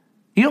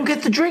 You don't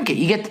get to drink it.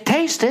 You get to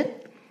taste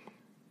it,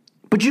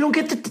 but you don't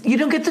get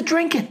to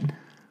drink it.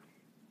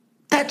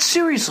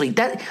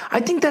 I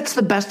think that's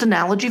the best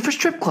analogy for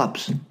strip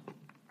clubs.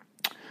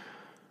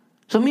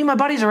 So me and my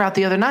buddies are out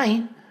the other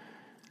night.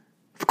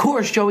 Of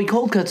course, Joey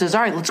Coldcut says,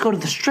 all right, let's go to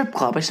the strip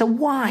club. I said,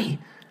 why?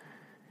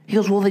 He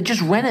goes, well, they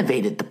just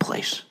renovated the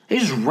place.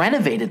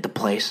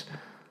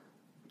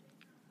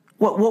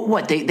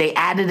 What? They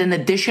added an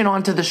addition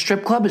onto the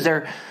strip club?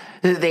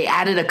 They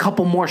added a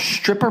couple more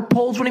stripper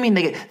poles? What do you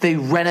mean they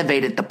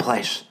renovated the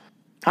place?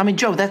 I mean,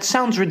 Joe, that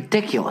sounds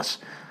ridiculous.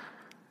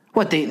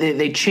 What,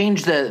 they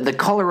changed the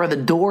color of the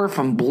door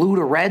from blue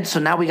to red, so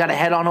now we got to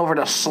head on over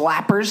to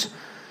Slappers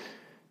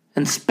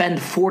and spend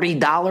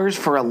 $40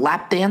 for a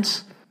lap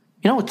dance?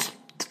 You know, it's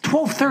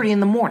 12:30 in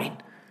the morning.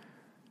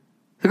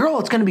 The girl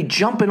that's going to be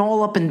jumping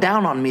all up and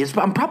down on me,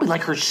 I'm probably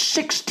like her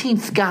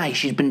 16th guy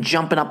she's been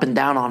jumping up and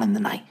down on in the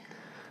night.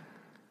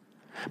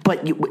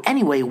 But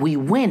anyway, we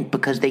went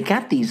because they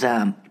got these,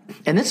 and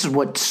this is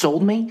what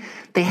sold me.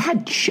 They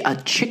had a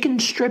chicken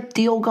strip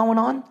deal going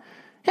on.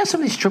 Yeah,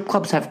 some of these strip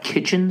clubs have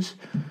kitchens,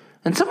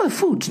 and some of the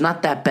food's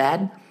not that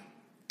bad.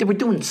 They were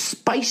doing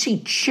spicy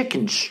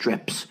chicken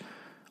strips,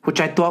 which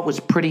I thought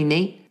was pretty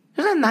neat.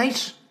 Isn't that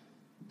nice?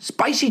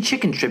 Spicy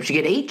chicken strips. You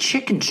get 8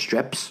 chicken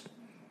strips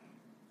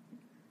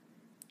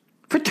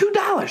for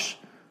 $2.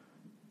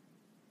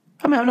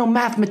 I mean, I'm no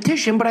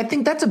mathematician, but I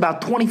think that's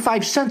about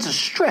 25 cents a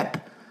strip.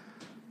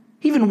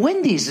 Even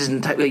Wendy's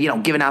isn't,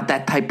 giving out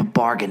that type of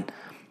bargain.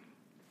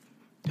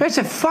 I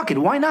said, fuck it,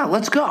 why not?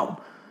 Let's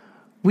go.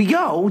 We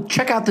go,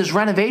 check out this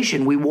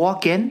renovation. We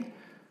walk in,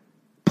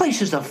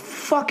 place is a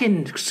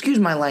fucking, excuse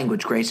my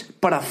language, Grace,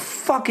 but a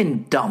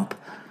fucking dump.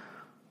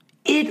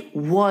 It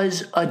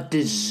was a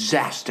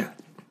disaster.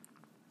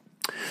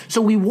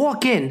 So we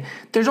walk in,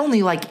 there's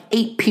only like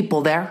 8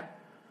 people there.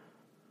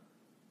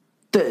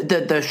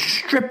 The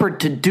stripper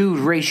to dude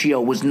ratio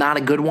was not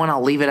a good one,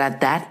 I'll leave it at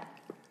that.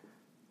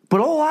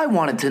 But all I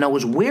wanted to know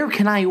was, where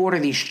can I order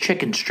these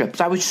chicken strips?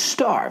 I was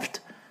starved.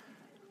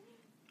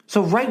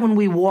 So right when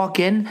we walk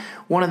in,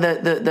 one of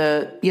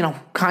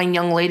the kind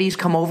young ladies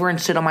come over and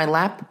sit on my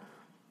lap.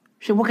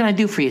 She said, "What can I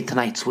do for you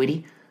tonight,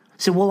 sweetie?" I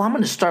said, "Well, I'm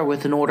going to start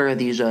with an order of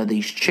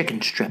these chicken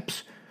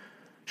strips."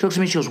 She looks at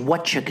me, she goes,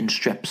 "What chicken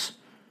strips?"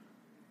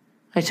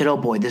 I said, "Oh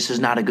boy, this is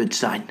not a good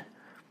sign."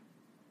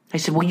 I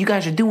said, "Well, you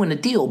guys are doing a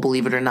deal,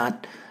 believe it or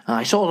not.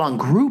 I saw it on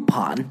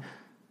Groupon,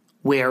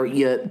 where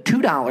you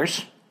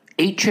 $2,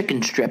 8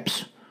 chicken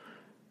strips,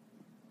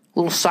 a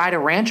little side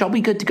of ranch. I'll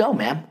be good to go,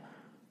 ma'am."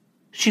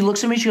 She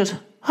looks at me, she goes,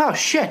 "Oh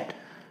shit,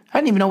 I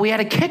didn't even know we had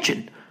a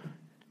kitchen."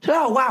 I said,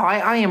 "Oh wow,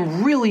 I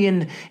am really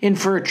in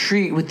for a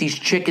treat with these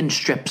chicken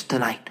strips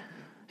tonight.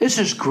 This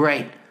is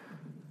great."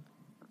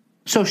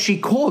 So she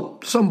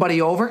called somebody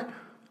over,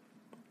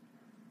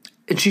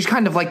 and she's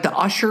kind of like the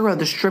usher of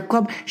the strip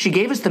club. She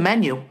gave us the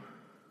menu.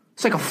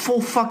 It's like a full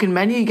fucking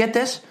menu. You get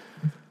this?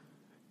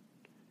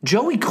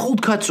 Joey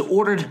Coldcuts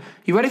ordered,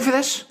 you ready for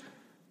this?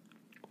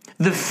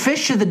 The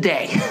fish of the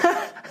day.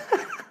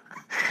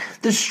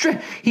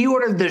 He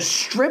ordered the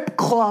strip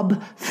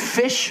club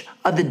fish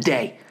of the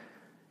day.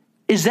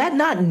 Is that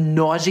not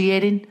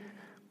nauseating?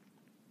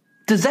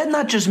 Does that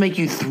not just make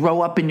you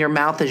throw up in your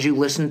mouth as you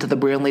listen to the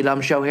Brilliantly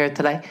Dumb Show here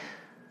today?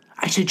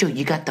 I said, "Joe,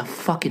 you got the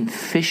fucking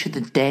fish of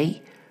the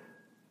day?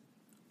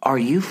 Are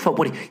you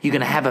you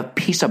gonna have a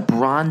piece of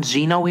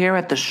bronzino here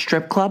at the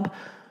strip club?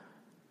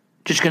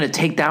 Just gonna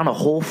take down a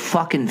whole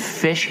fucking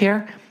fish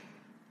here?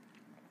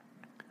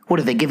 What,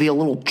 do they give you a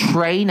little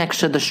tray next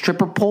to the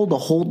stripper pole to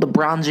hold the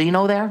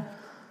bronzino there?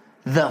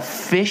 The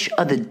fish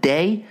of the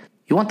day?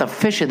 You want the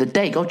fish of the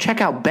day? Go check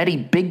out Betty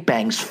Big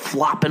Bang's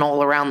flopping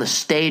all around the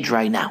stage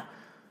right now.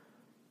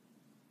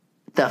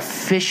 The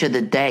fish of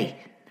the day."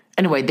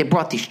 Anyway, they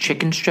brought these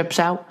chicken strips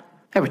out.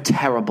 They were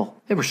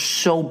terrible. They were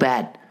so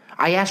bad.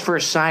 I asked for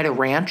a side of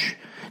ranch.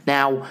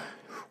 Now,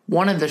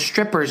 one of the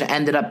strippers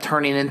ended up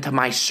turning into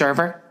my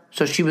server.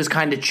 So she was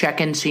kind of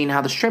checking, seeing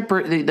how the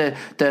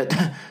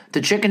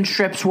chicken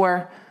strips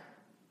were,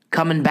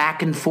 coming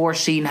back and forth,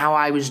 seeing how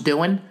I was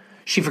doing.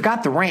 She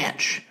forgot the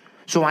ranch.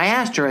 So I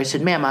asked her, I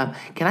said, "Ma'am,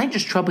 can I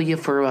just trouble you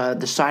for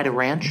the side of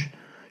ranch?"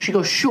 She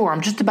goes, "Sure,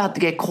 I'm just about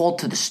to get called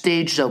to the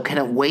stage, so can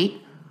it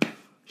wait?" I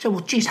said, "Well,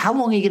 geez, how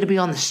long are you going to be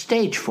on the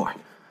stage for?"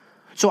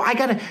 So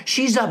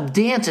she's up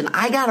dancing.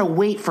 I got to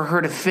wait for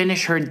her to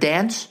finish her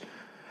dance,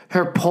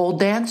 her pole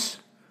dance.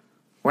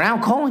 We're now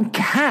calling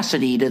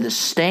Cassidy to the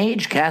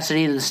stage.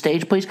 Cassidy to the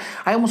stage, please.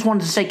 I almost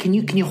wanted to say, can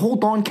you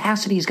hold on?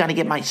 Cassidy's got to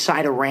get my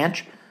side of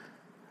ranch.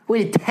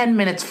 Waited 10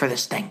 minutes for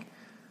this thing.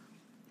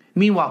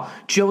 Meanwhile,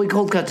 Joey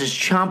Coldcuts is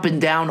chomping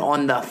down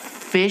on the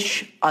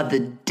fish of the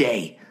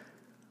day.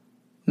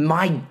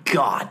 My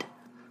God.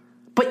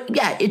 But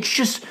yeah, it's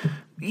just,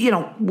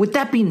 with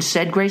that being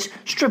said, Grace,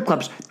 strip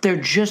clubs, they're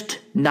just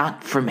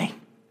not for me.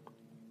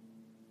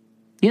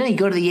 You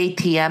go to the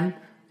ATM.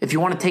 If you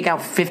want to take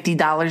out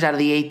 $50 out of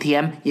the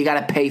ATM, you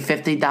got to pay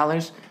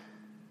 $50.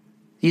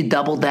 You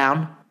double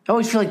down. I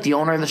always feel like the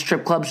owner of the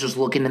strip club's just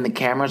looking in the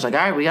cameras like,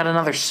 "All right, we got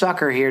another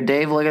sucker here,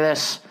 Dave. Look at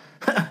this.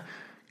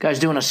 Guy's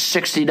doing a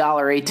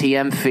 $60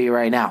 ATM fee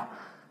right now."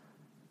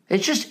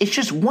 It's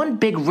just one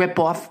big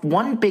ripoff,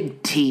 one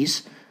big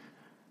tease.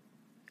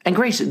 And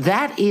Grace,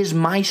 that is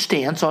my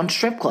stance on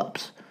strip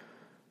clubs.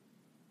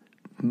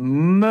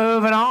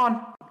 Moving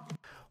on.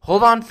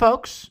 Hold on,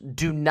 folks.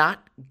 Do not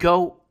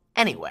go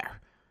anywhere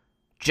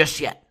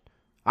just yet.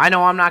 I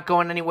know I'm not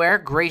going anywhere.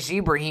 Grace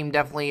Ibrahim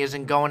definitely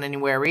isn't going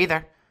anywhere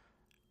either.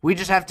 We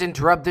just have to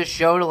interrupt this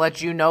show to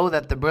let you know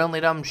that the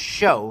Brilliantly Dumb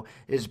Show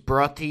is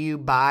brought to you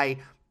by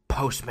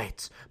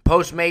Postmates.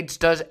 Postmates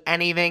does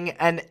anything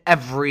and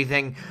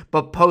everything,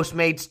 but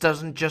Postmates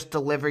doesn't just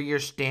deliver your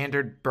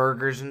standard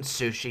burgers and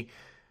sushi.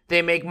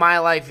 They make my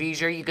life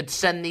easier. You could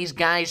send these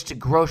guys to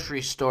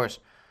grocery stores.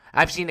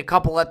 I've seen a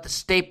couple at the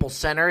Staples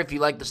Center. If you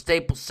like the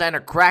Staples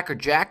Center Cracker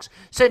Jacks,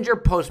 send your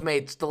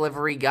Postmates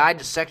delivery guy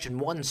to section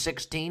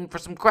 116 for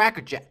some Cracker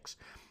Jacks.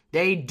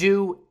 They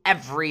do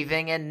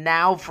everything, and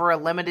now for a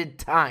limited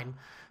time,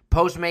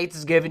 Postmates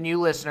is giving you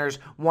listeners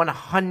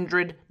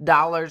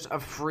 $100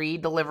 of free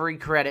delivery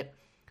credit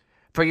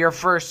for your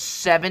first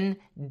 7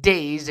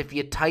 days if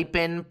you type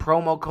in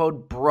promo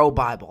code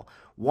BROBIBLE.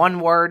 One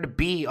word,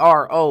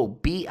 BROBIBLE.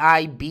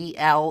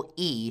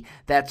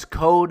 That's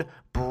code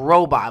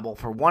BROBIBLE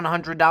for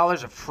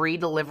 $100 of free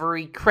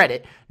delivery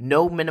credit.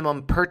 No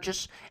minimum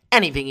purchase.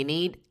 Anything you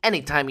need,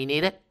 anytime you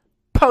need it.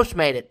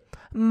 Postmate it.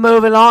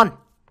 Moving on.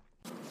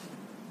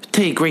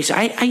 Tell you, Grace,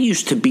 I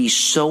used to be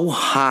so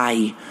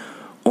high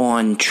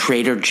on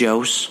Trader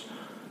Joe's.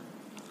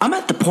 I'm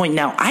at the point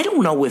now, I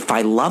don't know if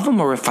I love them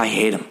or if I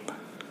hate them.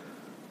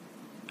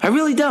 I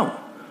really don't.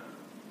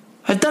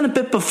 I've done a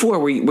bit before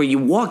where you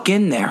walk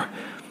in there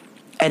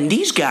And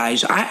these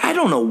guys, I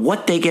don't know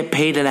what they get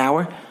paid an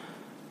hour,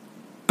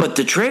 but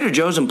the Trader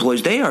Joe's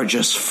employees, they are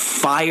just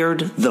fired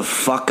the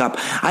fuck up.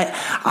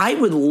 I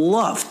would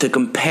love to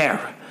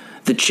compare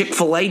the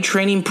Chick-fil-A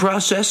training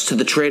process to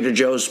the Trader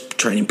Joe's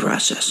training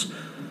process,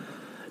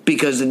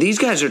 because these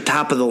guys are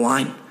top of the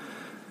line.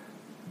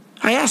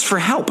 I asked for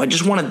help. I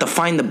just wanted to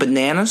find the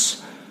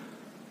bananas.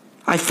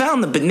 I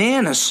found the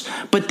bananas,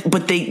 but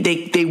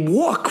they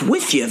walk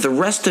with you the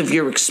rest of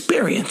your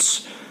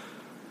experience.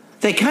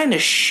 They kind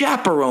of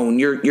chaperone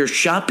your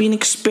shopping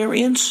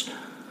experience.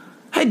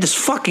 I had this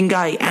fucking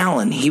guy,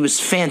 Alan. He was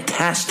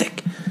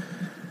fantastic.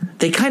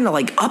 They kind of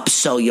like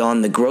upsell you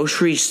on the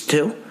groceries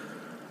too.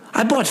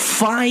 I bought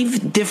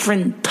 5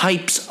 different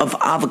types of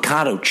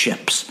avocado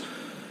chips.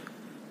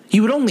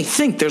 You would only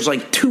think there's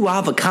like 2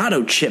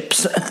 avocado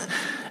chips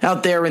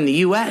out there in the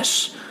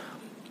U.S.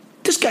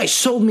 This guy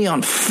sold me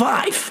on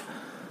 5.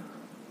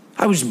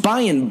 I was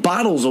buying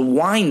bottles of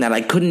wine that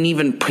I couldn't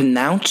even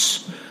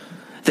pronounce.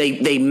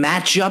 They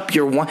match up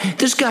your wine.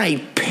 This guy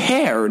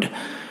paired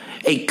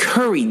a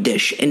curry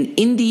dish, an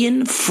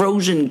Indian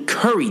frozen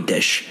curry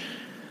dish,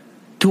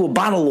 to a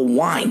bottle of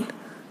wine.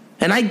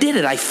 And I did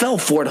it. I fell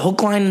for it,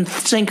 hook, line, and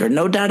sinker,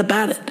 no doubt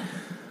about it.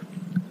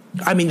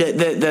 I mean,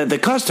 the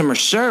customer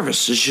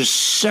service is just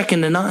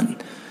second to none.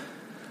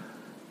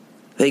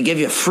 They give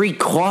you free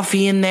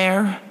coffee in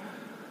there.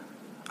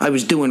 I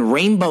was doing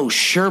rainbow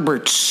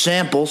sherbet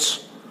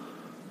samples.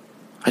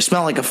 I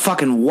smelled like a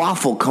fucking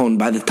waffle cone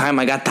by the time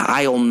I got to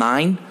aisle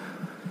 9.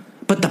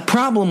 But the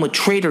problem with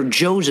Trader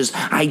Joe's is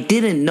I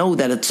didn't know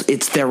that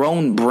it's their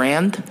own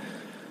brand.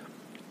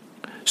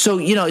 So,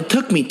 it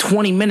took me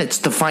 20 minutes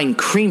to find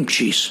cream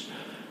cheese.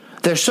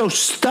 They're so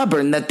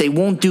stubborn that they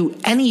won't do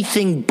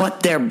anything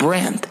but their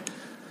brand.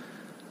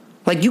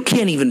 Like, you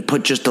can't even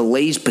put just a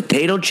Lay's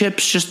potato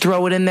chips, just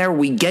throw it in there.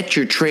 We get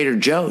your Trader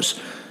Joe's.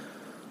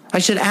 I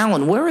said,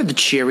 Alan, where are the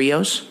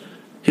Cheerios?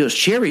 He goes,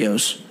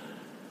 Cheerios?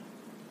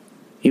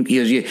 He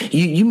goes,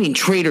 you mean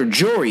Trader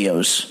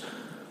Joe's?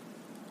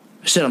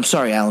 I said, I'm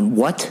sorry, Alan,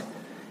 what?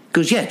 He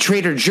goes, yeah,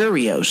 Trader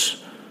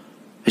Joe's.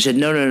 I said,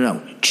 no.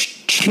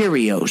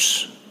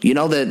 Cheerios. You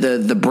know,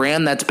 the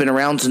brand that's been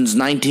around since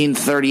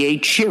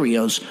 1938,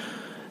 Cheerios.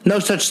 No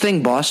such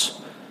thing,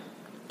 boss,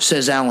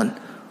 says Alan.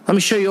 Let me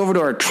show you over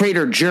to our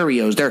Trader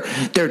Joe's. They're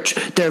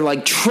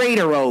like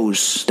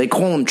Trader-O's. They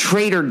call them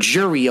Trader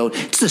Joe's.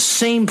 It's the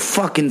same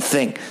fucking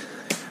thing.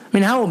 I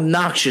mean, how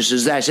obnoxious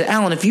is that? I said,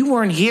 Alan, if you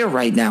weren't here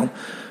right now,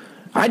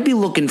 I'd be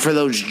looking for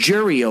those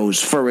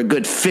Joe's for a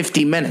good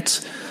 50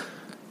 minutes.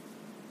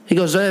 He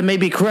goes, may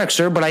be correct,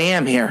 sir, but I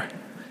am here.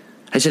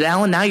 I said,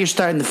 Alan, now you're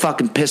starting to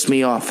fucking piss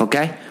me off,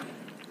 okay?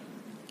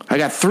 I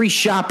got 3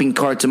 shopping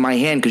carts in my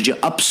hand because you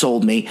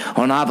upsold me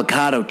on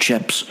avocado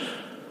chips.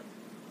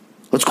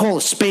 Let's call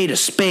a spade,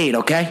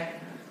 okay?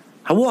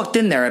 I walked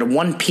in there at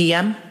 1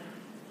 p.m.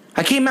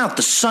 I came out,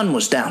 the sun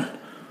was down.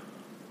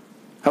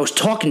 I was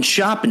talking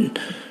shop and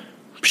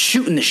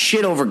shooting the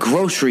shit over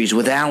groceries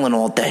with Alan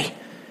all day.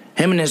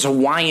 Him in his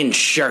Hawaiian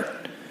shirt.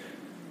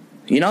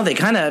 They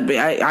kind of...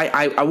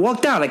 I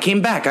walked out, I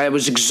came back, I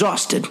was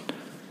exhausted.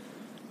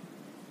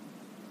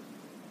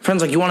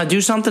 Friends like, you want to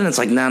do something? It's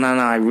like, no,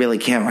 I really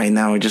can't right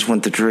now. I just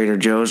went to Trader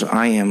Joe's.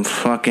 I am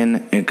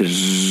fucking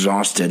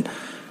exhausted.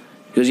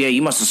 He goes, yeah,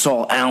 you must have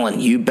saw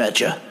Alan. You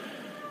betcha.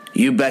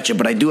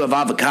 But I do have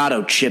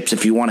avocado chips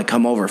if you want to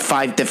come over.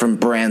 5 different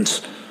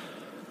brands.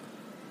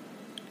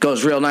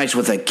 Goes real nice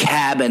with a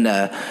cab and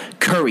a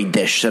curry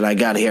dish that I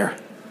got here.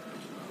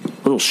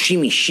 A little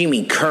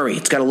shimmy curry.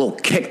 It's got a little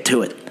kick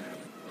to it.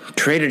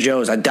 Trader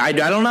Joe's. I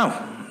don't know.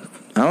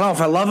 I don't know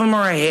if I love them or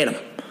I hate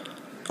them.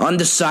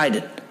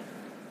 Undecided.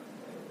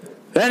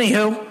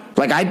 Anywho,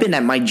 like I've been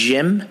at my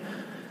gym,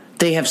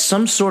 they have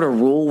some sort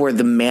of rule where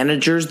the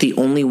manager's the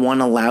only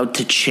one allowed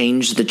to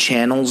change the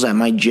channels at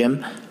my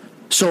gym.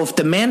 So if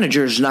the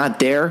manager's not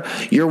there,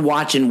 you're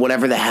watching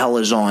whatever the hell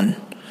is on.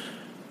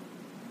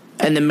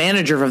 And the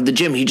manager of the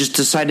gym, he just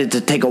decided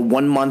to take a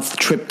 1-month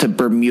trip to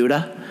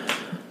Bermuda.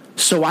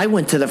 So I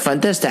went to the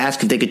front desk to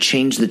ask if they could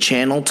change the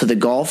channel to the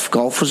golf.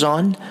 Golf was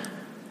on.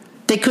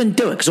 They couldn't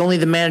do it because only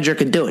the manager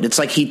could do it. It's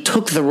like he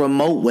took the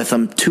remote with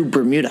him to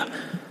Bermuda.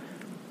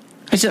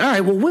 I said, all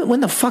right, well, when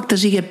the fuck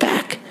does he get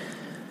back?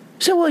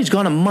 He said, well, he's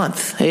gone a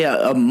month. Hey,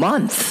 a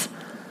month?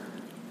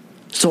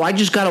 So I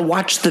just got to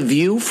watch The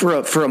View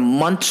for a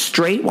month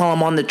straight while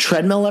I'm on the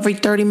treadmill every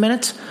 30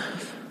 minutes?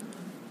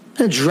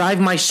 I drive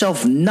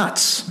myself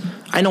nuts.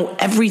 I know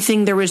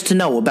everything there is to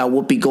know about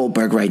Whoopi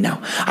Goldberg right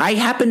now. I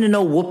happen to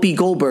know Whoopi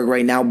Goldberg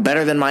right now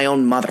better than my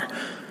own mother.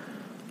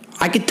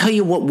 I could tell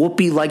you what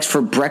Whoopi likes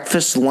for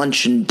breakfast,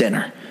 lunch, and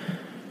dinner.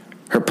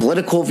 Her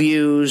political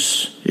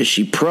views, is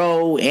she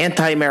pro,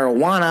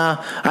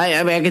 anti-marijuana?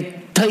 I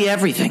could tell you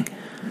everything.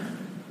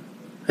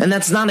 And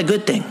that's not a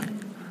good thing.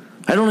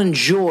 I don't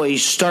enjoy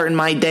starting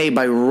my day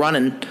by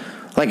running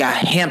like a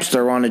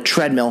hamster on a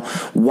treadmill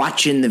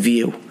watching The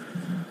View.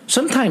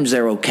 Sometimes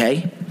they're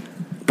okay,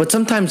 but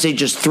sometimes they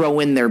just throw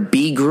in their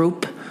B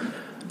group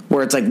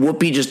where it's like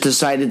Whoopi just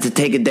decided to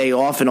take a day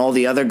off and all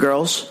the other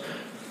girls.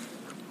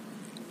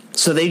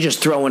 So they just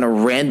throw in a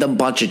random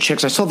bunch of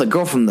chicks. I saw the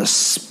girl from the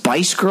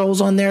Spice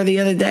Girls on there the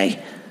other day.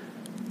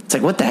 It's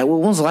like, what the hell?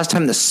 When was the last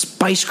time the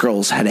Spice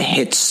Girls had a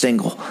hit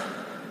single?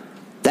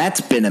 That's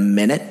been a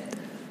minute.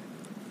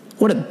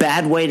 What a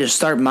bad way to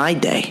start my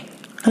day.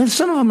 And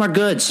some of them are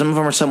good. Some of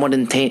them are somewhat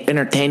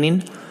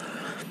entertaining.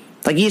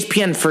 Like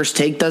ESPN First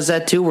Take does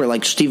that too, where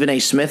like Stephen A.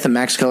 Smith and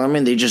Max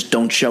Kellerman, they just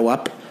don't show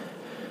up.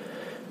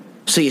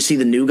 So you see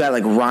the new guy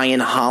like Ryan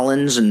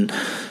Hollins, and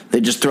they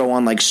just throw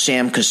on like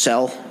Sam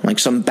Cassell, like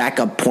some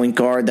backup point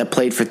guard that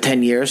played for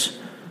 10 years.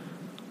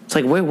 It's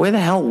like, where the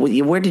hell,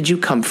 where did you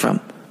come from?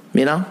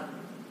 You know?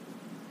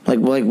 Like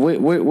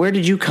where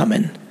did you come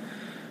in?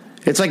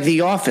 It's like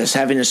The Office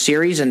having a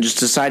series and just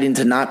deciding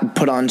to not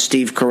put on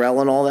Steve Carell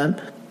and all them.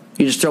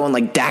 You just throw in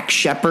like Dak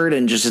Shepard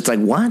and just, it's like,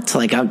 what?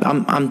 Like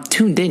I'm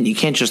tuned in. You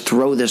can't just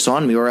throw this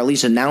on me, or at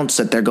least announce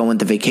that they're going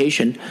to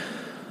vacation.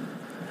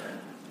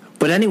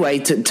 But anyway,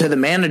 to the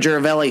manager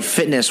of LA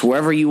Fitness,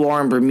 wherever you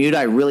are in Bermuda,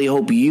 I really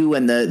hope you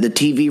and the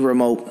TV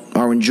remote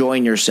are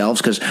enjoying yourselves,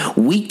 because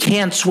we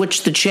can't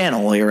switch the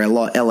channel here at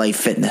LA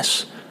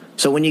Fitness.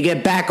 So when you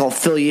get back, I'll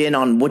fill you in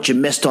on what you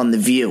missed on The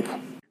View.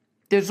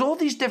 There's all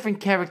these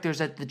different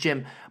characters at the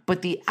gym,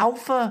 but the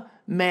alpha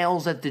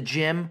males at the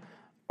gym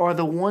are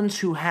the ones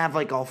who have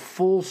like a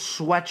full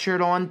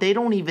sweatshirt on. They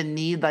don't even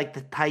need like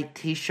the tight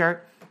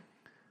t-shirt.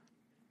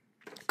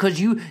 Because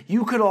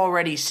you could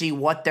already see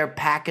what they're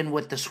packing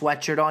with the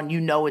sweatshirt on. You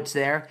know it's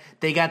there.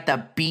 They got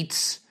the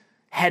Beats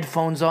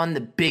headphones on,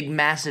 the big,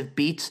 massive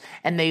Beats.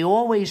 And they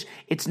always,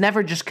 it's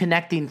never just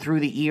connecting through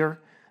the ear.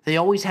 They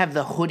always have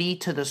the hoodie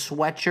to the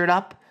sweatshirt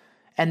up.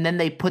 And then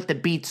they put the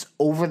Beats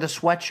over the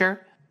sweatshirt.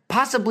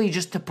 Possibly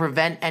just to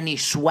prevent any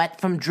sweat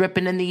from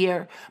dripping in the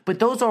ear. But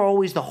those are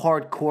always the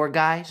hardcore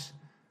guys.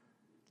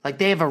 Like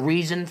they have a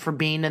reason for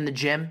being in the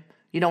gym.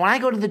 You know, when I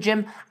go to the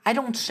gym, I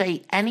don't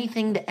say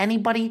anything to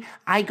anybody.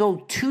 I go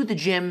to the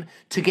gym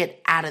to get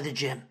out of the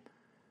gym.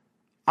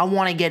 I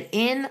want to get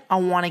in. I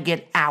want to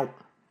get out.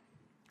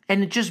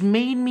 And it just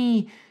made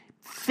me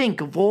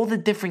think of all the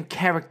different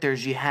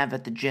characters you have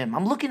at the gym.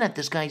 I'm looking at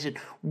this guy and said,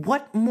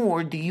 what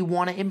more do you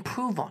want to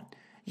improve on?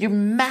 You're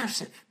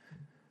massive.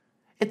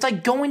 It's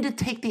like going to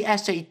take the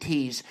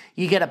SATs.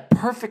 You get a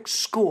perfect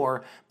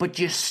score, but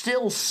you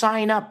still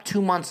sign up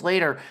 2 months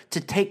later to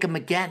take them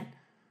again.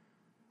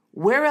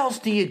 Where else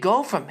do you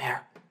go from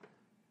here?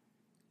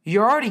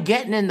 You're already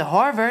getting into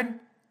Harvard.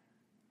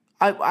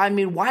 I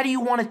mean, why do you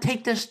want to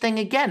take this thing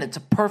again? It's a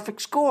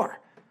perfect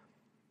score.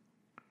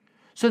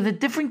 So the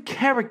different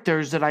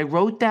characters that I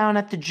wrote down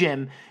at the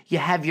gym, you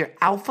have your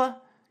alpha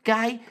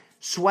guy,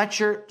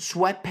 sweatshirt,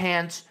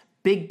 sweatpants,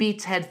 big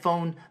Beats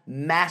headphone,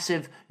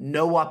 massive,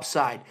 no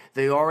upside.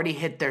 They already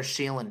hit their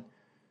ceiling.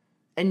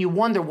 And you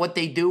wonder what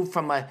they do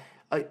from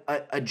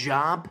a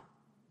job.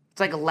 It's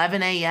like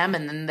 11 a.m.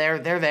 and then they're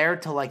there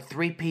till like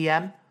 3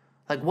 p.m.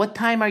 Like, what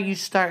time are you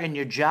starting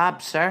your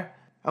job, sir?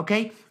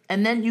 Okay?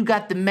 And then you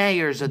got the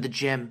mayors of the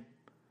gym.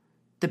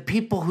 The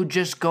people who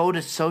just go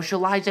to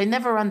socialize. I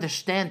never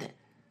understand it.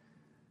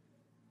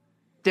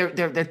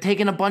 They're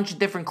taking a bunch of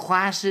different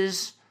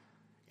classes.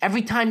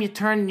 Every time you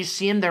turn and you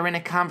see them, they're in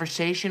a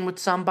conversation with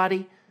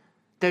somebody.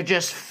 They're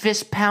just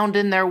fist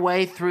pounding their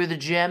way through the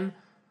gym.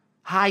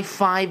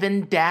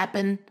 High-fiving,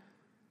 dapping.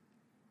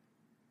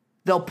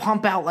 They'll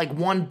pump out like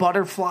one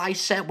butterfly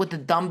set with the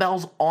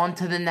dumbbells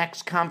onto the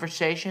next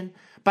conversation.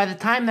 By the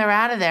time they're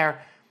out of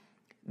there,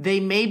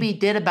 they maybe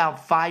did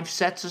about 5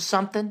 sets of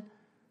something.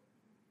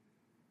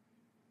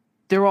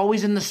 They're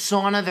always in the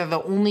sauna. They're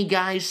the only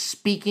guys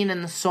speaking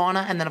in the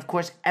sauna. And then, of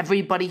course,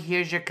 everybody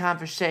hears your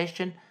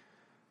conversation.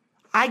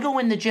 I go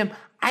in the gym.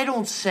 I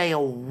don't say a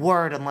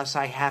word unless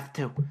I have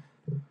to.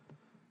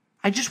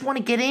 I just want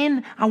to get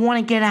in. I want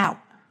to get out.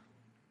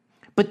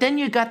 But then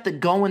you got the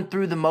going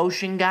through the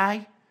motion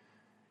guy.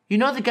 You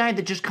know the guy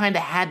that just kind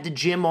of had the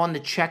gym on the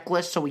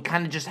checklist, so he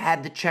kind of just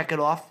had to check it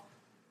off?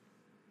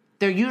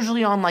 They're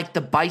usually on like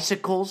the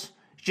bicycles,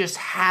 just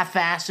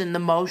half-assing the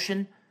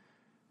motion.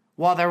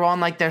 While they're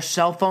on like their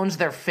cell phones,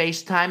 they're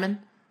FaceTiming.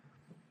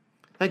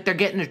 Like they're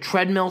getting a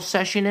treadmill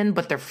session in,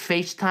 but they're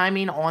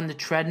FaceTiming on the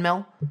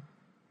treadmill.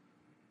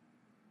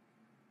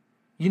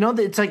 You know,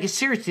 it's like,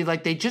 seriously,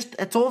 like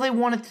that's all they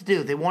wanted to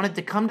do. They wanted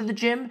to come to the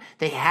gym.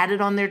 They had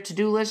it on their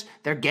to-do list.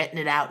 They're getting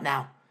it out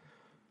now.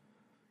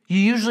 You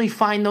usually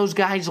find those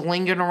guys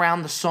lingering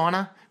around the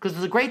sauna. Because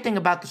the great thing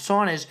about the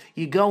sauna is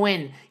you go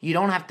in, you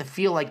don't have to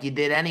feel like you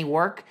did any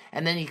work.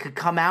 And then you could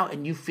come out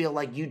and you feel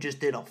like you just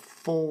did a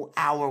full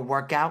hour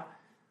workout.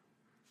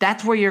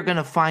 That's where you're going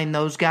to find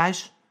those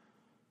guys.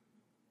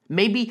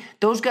 Maybe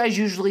those guys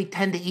usually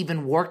tend to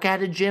even work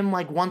at a gym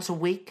like once a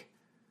week.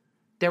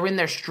 They're in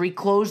their street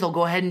clothes. They'll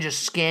go ahead and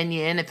just scan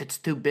you in if it's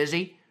too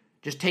busy.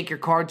 Just take your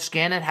card,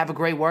 scan it, have a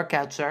great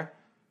workout, sir.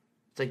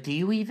 It's like, do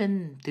you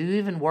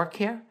even work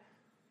here?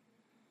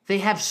 They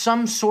have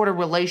some sort of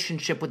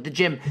relationship with the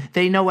gym.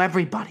 They know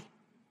everybody.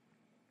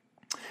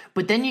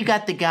 But then you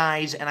got the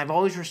guys, and I've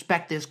always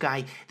respected this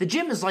guy. The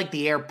gym is like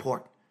the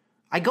airport.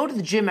 I go to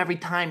the gym every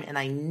time, and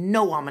I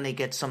know I'm going to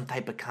get some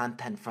type of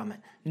content from it.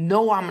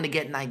 Know I'm going to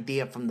get an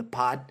idea from the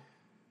pod.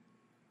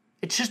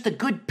 It's just the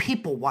good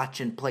people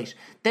watching place.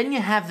 Then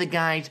you have the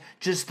guys,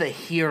 just the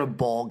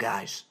here-to-ball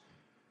guys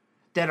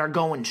that are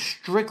going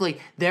strictly,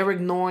 they're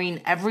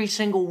ignoring every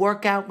single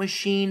workout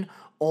machine,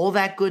 all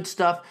that good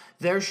stuff.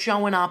 They're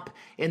showing up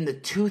in the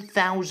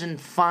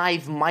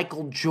 2005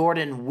 Michael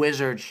Jordan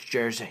Wizards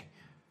jersey.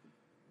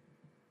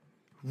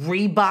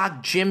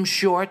 Reebok gym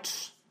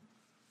shorts,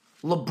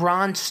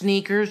 LeBron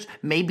sneakers,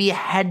 maybe a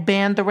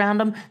headband around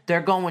them.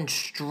 They're going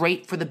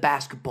straight for the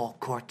basketball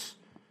courts.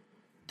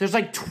 There's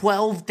like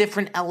 12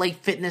 different LA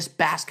Fitness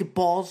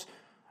basketballs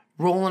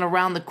rolling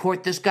around the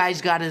court. This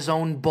guy's got his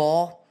own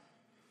ball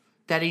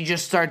that he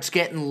just starts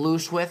getting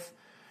loose with.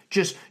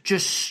 Just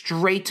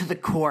straight to the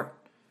court.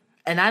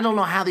 And I don't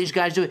know how these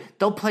guys do it.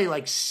 They'll play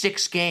like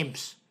 6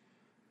 games.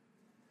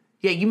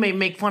 Yeah, you may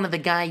make fun of the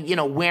guy,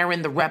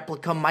 wearing the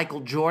replica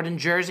Michael Jordan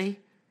jersey.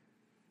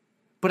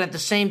 But at the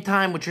same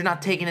time, what you're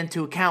not taking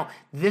into account,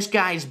 this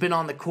guy's been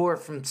on the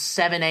court from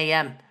 7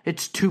 a.m.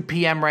 It's 2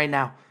 p.m. right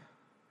now.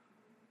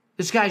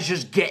 This guy's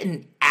just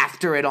getting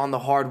after it on the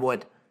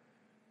hardwood.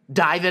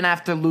 Diving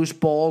after loose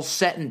balls,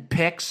 setting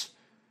picks.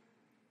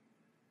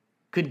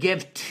 Could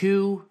give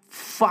 2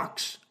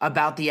 fucks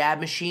about the ab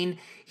machine.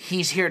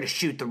 He's here to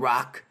shoot the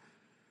rock.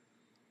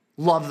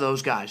 Love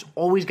those guys.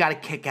 Always got a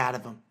kick out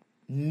of them.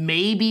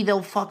 Maybe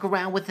they'll fuck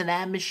around with an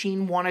ab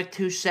machine 1 or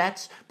 2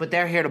 sets, but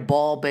they're here to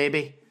ball,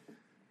 baby.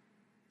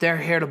 They're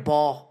here to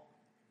ball.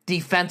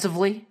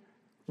 Defensively,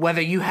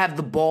 whether you have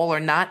the ball or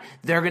not,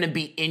 they're going to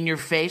be in your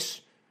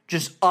face,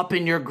 just up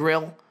in your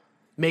grill,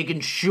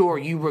 making sure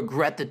you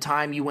regret the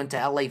time you went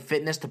to LA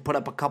Fitness to put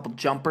up a couple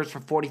jumpers for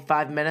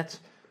 45 minutes.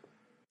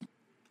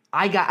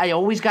 I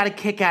always got a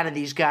kick out of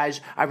these guys.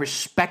 I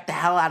respect the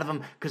hell out of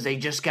them because they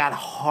just got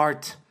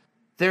heart.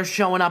 They're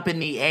showing up in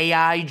the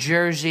AI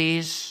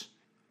jerseys.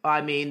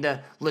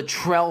 The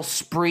Latrell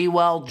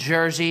Sprewell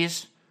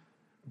jerseys.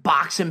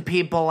 Boxing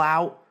people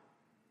out.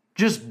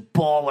 Just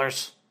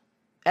ballers.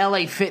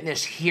 LA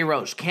Fitness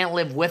heroes. Can't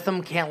live with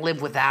them, can't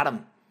live without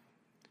them.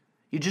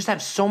 You just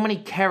have so many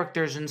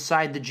characters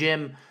inside the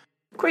gym.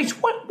 Grace,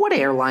 what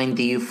airline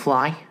do you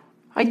fly?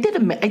 I did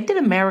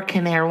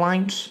American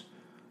Airlines.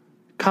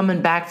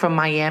 Coming back from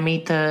Miami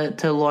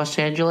to Los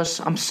Angeles.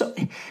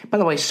 By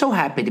the way, so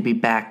happy to be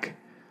back.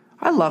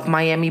 I love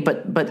Miami,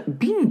 but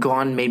being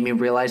gone made me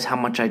realize how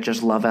much I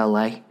just love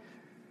LA.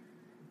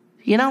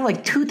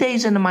 2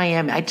 days into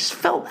Miami, I just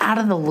felt out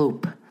of the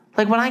loop.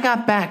 Like when I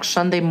got back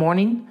Sunday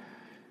morning,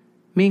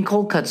 me and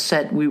Cold Cut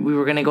said we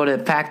were going to go to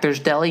Factor's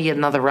Deli, get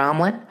another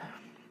omelet.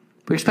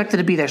 We expected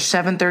to be there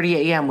 7:30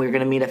 a.m. We were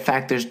going to meet at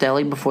Factor's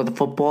Deli before the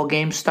football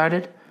game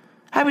started.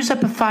 I was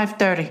up at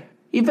 5:30.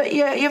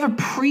 You ever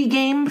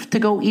pre-game to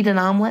go eat an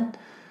omelet?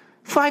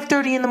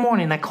 5:30 in the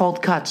morning, I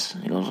called Cuts.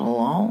 He goes,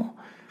 hello?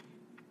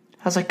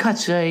 I was like,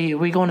 Cuts, are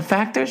we going to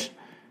Factors?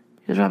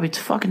 He goes, Robbie, it's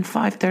fucking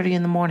 5:30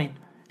 in the morning.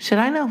 He said,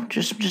 I know,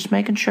 just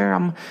making sure.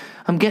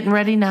 I'm getting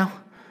ready now.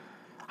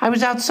 I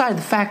was outside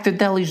the Factor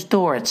Deli's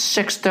door at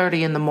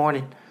 6:30 in the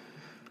morning.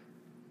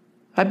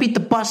 I beat the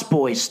bus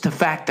boys to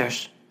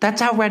Factors. That's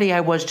how ready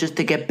I was just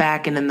to get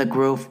back and in the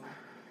groove.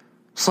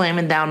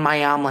 Slamming down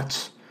my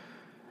omelets.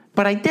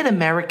 But I did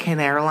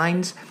American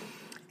Airlines,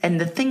 and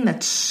the thing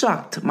that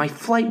sucked, my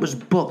flight was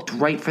booked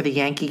right for the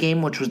Yankee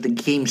game, which was the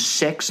Game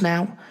 6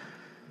 now.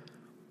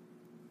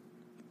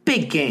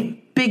 Big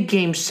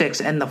Game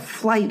 6, and the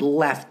flight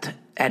left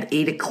at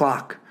 8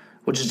 o'clock,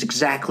 which is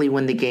exactly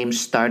when the game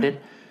started.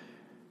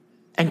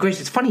 And Grace,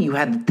 it's funny you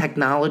had the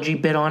technology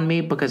bit on me,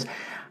 because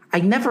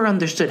I never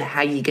understood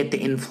how you get the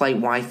in-flight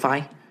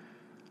Wi-Fi.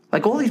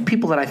 Like all these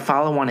people that I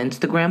follow on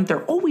Instagram,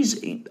 they're always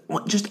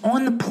just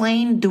on the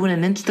plane doing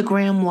an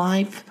Instagram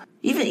live.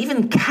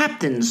 Even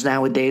captains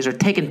nowadays are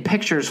taking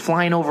pictures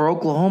flying over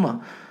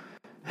Oklahoma.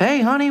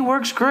 Hey, honey,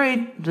 works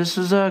great. This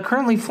is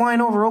currently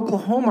flying over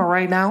Oklahoma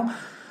right now.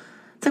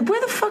 It's like, where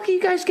the fuck are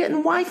you guys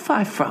getting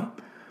Wi-Fi from?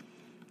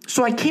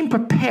 So I came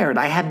prepared.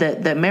 I had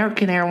the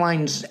American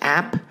Airlines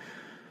app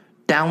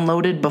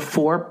downloaded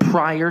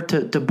prior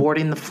to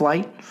boarding the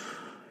flight.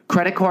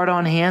 Credit card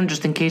on hand,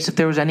 just in case if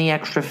there was any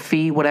extra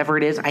fee, whatever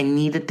it is, I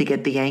needed to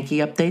get the Yankee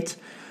updates.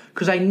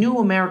 Because I knew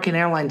American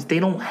Airlines, they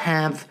don't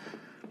have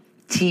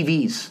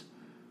TVs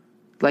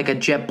like a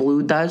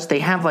JetBlue does. They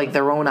have like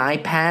their own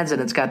iPads,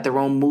 and it's got their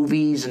own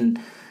movies and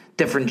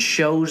different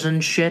shows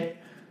and shit.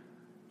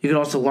 You can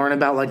also learn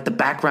about like the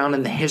background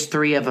and the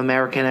history of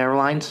American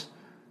Airlines,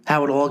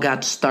 how it all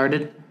got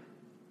started.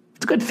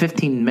 It's a good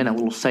 15-minute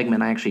little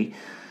segment,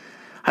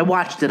 I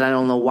watched it, I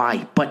don't know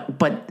why,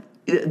 but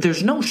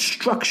there's no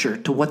structure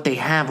to what they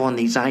have on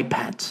these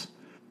iPads.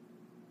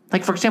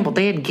 Like, for example,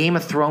 they had Game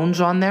of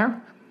Thrones on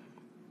there.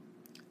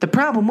 The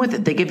problem with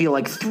it, they give you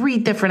like 3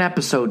 different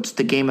episodes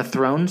to Game of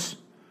Thrones.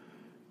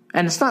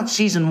 And it's not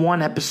season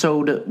 1,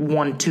 episode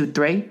 1, 2,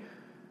 3.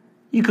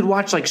 You could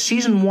watch like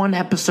season 1,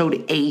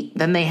 episode 8.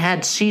 Then they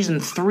had season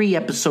 3,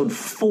 episode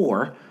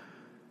 4.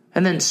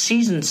 And then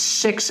season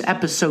 6,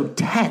 episode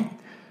 10.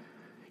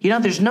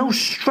 There's no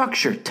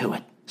structure to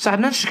it. So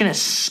I'm not just going to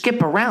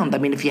skip around.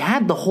 If you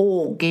had the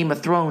whole Game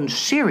of Thrones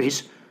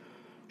series,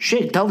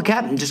 Shit, tell the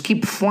captain, just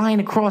keep flying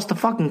across the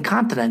fucking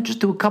continent. Just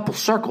do a couple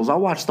circles. I'll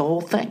watch the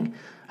whole thing.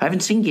 I haven't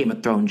seen Game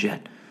of Thrones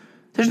yet.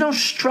 There's no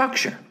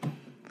structure.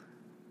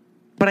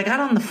 But I got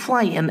on the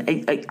flight,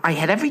 and I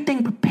had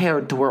everything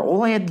prepared to where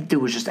all I had to do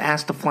was just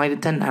ask the flight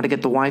attendant how to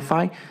get the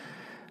Wi-Fi,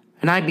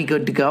 and I'd be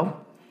good to go.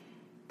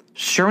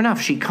 Sure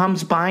enough, she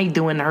comes by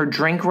doing her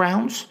drink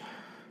rounds.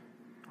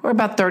 We're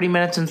about 30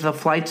 minutes into the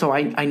flight, so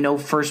I know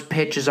first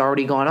pitch has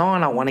already gone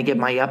on. I want to get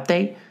my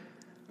update.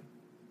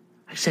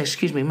 I said,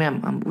 excuse me,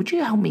 ma'am, would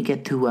you help me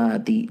get to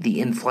the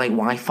in-flight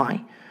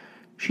Wi-Fi?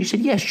 She said,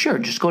 yes, sure.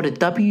 Just go to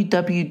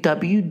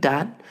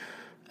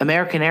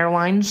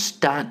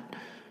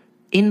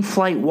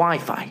www.americanairlines.inflight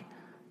Wi-Fi. I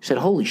said,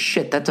 holy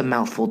shit, that's a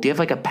mouthful. Do you have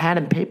like a pad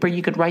and paper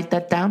you could write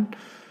that down?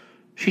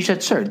 She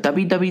said, sir,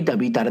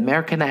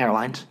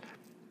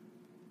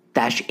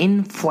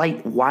 www.americanairlines-inflight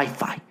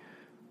Wi-Fi.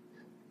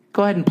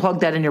 Go ahead and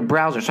plug that in your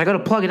browser. So I go to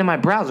plug it in my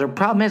browser.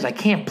 Problem is I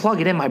can't plug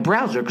it in my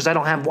browser because I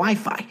don't have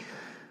Wi-Fi.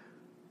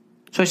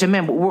 So I said,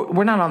 man,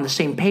 we're not on the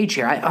same page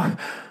here.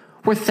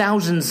 We're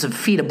thousands of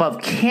feet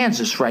above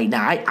Kansas right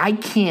now. I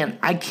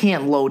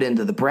can't load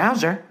into the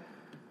browser.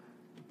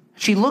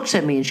 She looks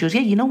at me and she goes,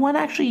 yeah, you know what?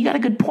 Actually, you got a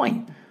good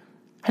point.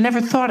 I never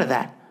thought of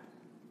that.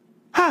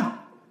 Huh.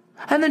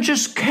 And then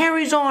just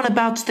carries on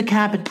about the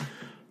cabin.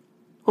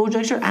 Oh, would you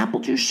like, sir,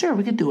 apple juice? Sure,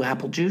 we could do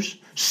apple juice.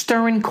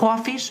 Stirring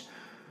coffees.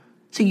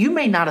 See, you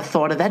may not have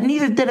thought of that.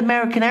 Neither did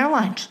American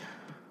Airlines.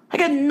 I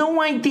got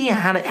no idea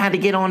how to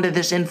get onto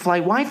this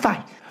in-flight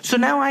Wi-Fi. So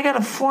now I got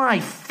to fly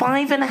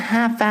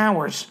 5.5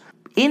 hours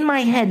in my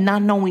head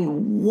not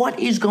knowing what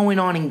is going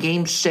on in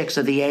Game 6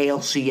 of the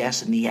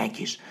ALCS and the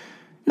Yankees.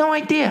 No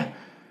idea.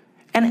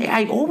 And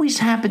I always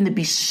happen to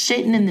be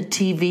sitting in the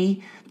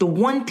TV, the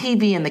one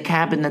TV in the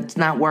cabin that's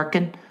not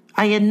working.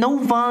 I had no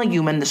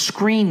volume and the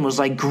screen was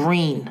like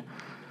green.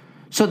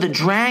 So the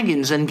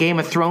dragons in Game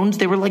of Thrones,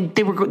 they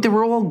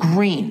were all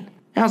green.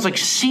 And I was like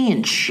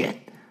seeing shit.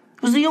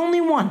 It was the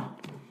only one.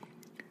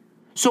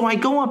 So I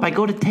go up, I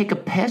go to take a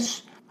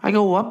piss. I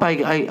go up, I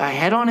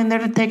head on in there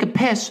to take a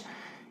piss.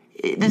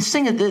 This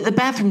thing, the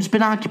bathroom's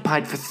been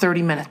occupied for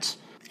 30 minutes.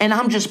 And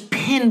I'm just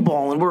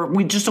pinballing.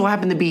 We just so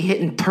happen to be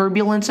hitting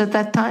turbulence at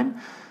that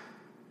time.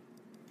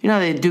 You know,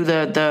 they do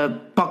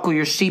the buckle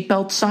your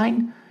seatbelt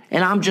sign.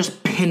 And I'm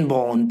just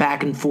pinballing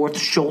back and forth,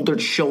 shoulder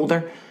to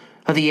shoulder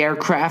of the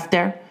aircraft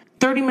there.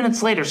 30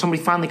 minutes later,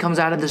 somebody finally comes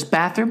out of this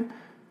bathroom.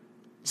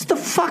 It's the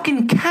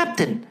fucking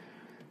captain.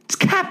 It's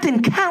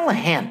Captain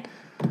Callahan.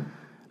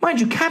 Mind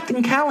you,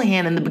 Captain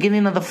Callahan in the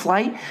beginning of the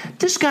flight,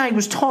 this guy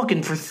was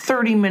talking for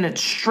 30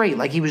 minutes straight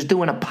like he was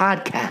doing a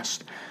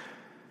podcast.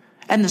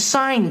 And the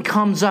sign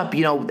comes up,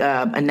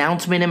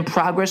 announcement in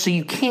progress, so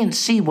you can't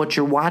see what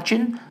you're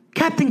watching.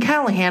 Captain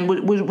Callahan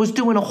was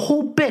doing a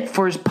whole bit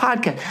for his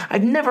podcast.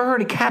 I've never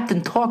heard a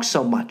captain talk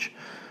so much.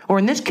 Or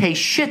in this case,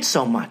 shit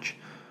so much.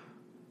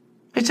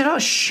 I said, oh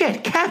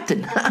shit,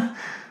 Captain,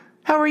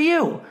 how are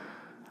you?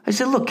 I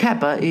said, look,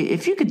 Cap,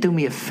 if you could do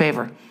me a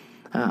favor,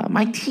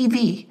 my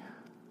TV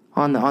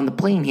on the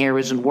plane here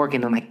isn't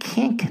working and I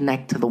can't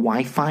connect to the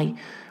Wi-Fi.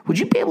 Would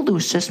you be able to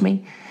assist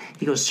me?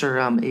 He goes,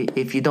 sir,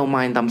 if you don't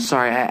mind, I'm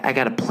sorry, I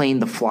got a plane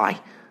to fly.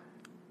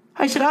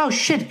 I said, oh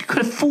shit, you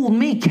could have fooled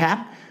me,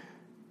 Cap.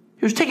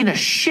 He was taking a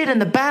shit in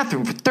the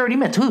bathroom for 30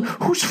 minutes.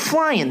 Who's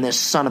flying this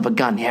son of a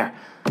gun here?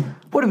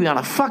 What are we, on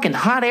a fucking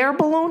hot air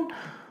balloon?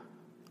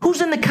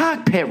 Who's in the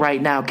cockpit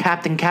right now,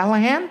 Captain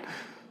Callahan?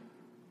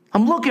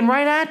 I'm looking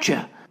right at you.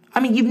 I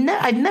mean,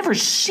 I've never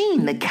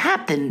seen the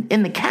captain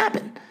in the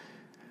cabin.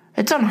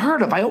 It's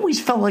unheard of. I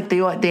always felt like they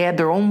had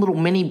their own little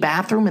mini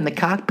bathroom in the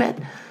cockpit.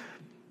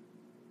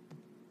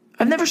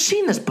 I've never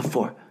seen this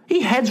before.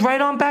 He heads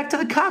right on back to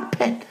the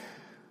cockpit.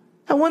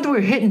 I wonder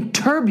we're hitting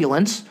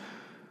turbulence.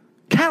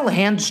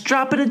 Callahan's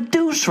dropping a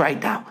deuce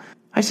right now.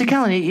 I said,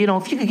 Callahan,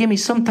 if you could give me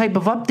some type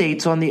of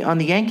updates on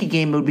the Yankee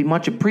game, it would be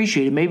much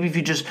appreciated. Maybe if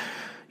you just,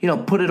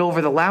 put it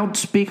over the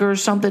loudspeaker or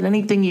something,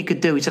 anything you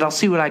could do. He said, I'll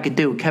see what I could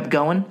do. Kept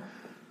going.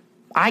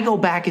 I go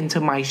back into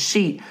my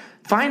seat.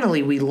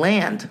 Finally, we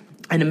land,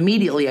 and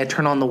immediately I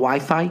turn on the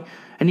Wi-Fi.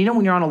 And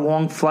when you're on a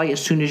long flight, as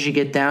soon as you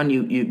get down,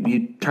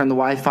 you turn the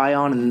Wi-Fi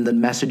on, and the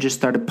messages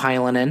started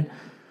piling in.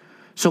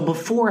 So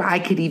before I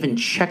could even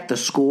check the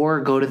score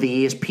or go to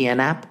the ESPN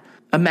app,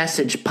 a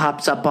message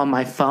pops up on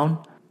my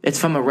phone. It's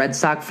from a Red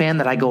Sox fan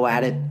that I go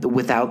at it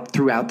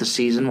throughout the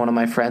season, one of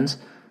my friends.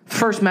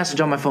 First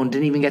message on my phone,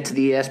 didn't even get to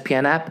the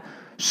ESPN app.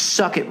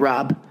 Suck it,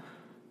 Rob.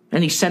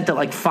 And he sent it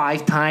like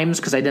 5 times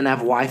because I didn't have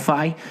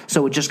Wi-Fi.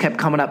 So it just kept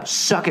coming up,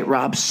 suck it,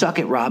 Rob, suck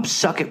it, Rob,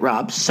 suck it,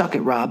 Rob, suck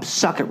it, Rob,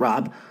 suck it,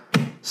 Rob.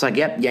 It's like,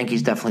 yep,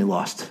 Yankees definitely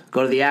lost.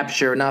 Go to the app,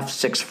 sure enough,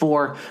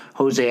 6-4.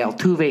 Jose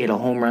Altuve hit a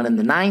home run in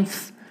the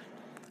 9th.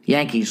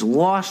 Yankees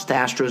lost.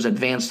 Astros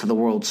advanced to the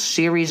World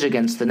Series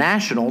against the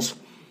Nationals.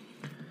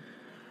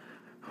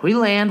 We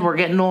land. We're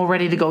getting all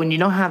ready to go. And you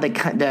know how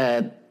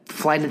the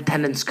flight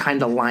attendants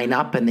kind of line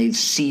up and they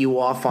see you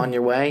off on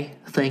your way?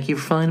 Thank you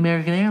for flying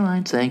American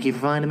Airlines. Thank you for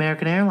flying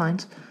American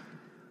Airlines.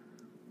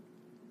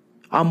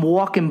 I'm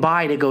walking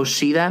by to go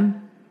see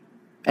them,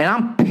 and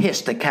I'm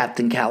pissed at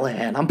Captain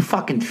Callahan. I'm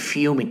fucking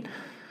fuming.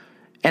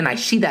 And I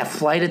see that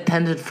flight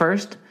attendant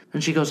first,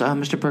 and she goes,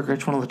 Mr. Berger, I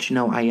just want to let you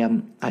know,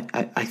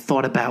 I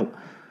thought about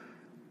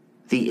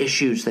the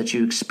issues that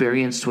you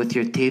experienced with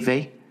your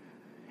TV,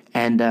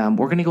 and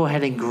we're going to go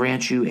ahead and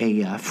grant you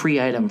a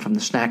free item from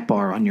the snack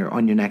bar on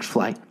your next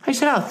flight. I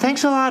said, oh,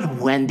 thanks a lot,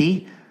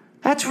 Wendy.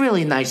 That's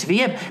really nice of you.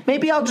 Yeah,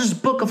 maybe I'll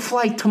just book a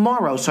flight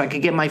tomorrow so I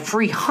could get my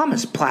free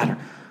hummus platter.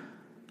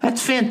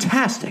 That's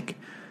fantastic.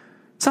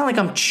 It's not like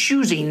I'm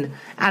choosing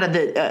out of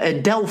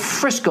the Del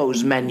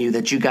Frisco's menu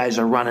that you guys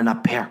are running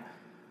up here.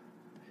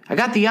 I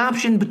got the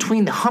option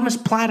between the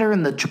hummus platter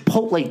and the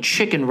Chipotle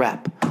chicken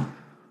wrap.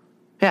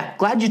 Yeah,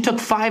 glad you took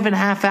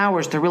 5.5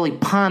 hours to really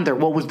ponder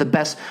what was the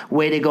best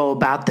way to go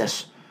about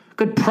this.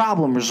 Good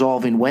problem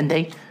resolving,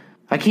 Wendy.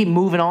 I keep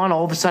moving on.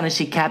 All of a sudden, I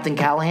see Captain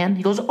Callahan.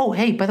 He goes, oh,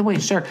 hey, by the way,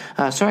 sir,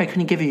 sorry I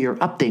couldn't give you your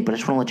update, but I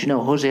just want to let you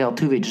know Jose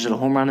Altuve just hit a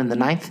home run in the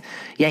 9th.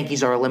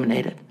 Yankees are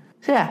eliminated.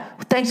 So, yeah,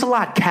 thanks a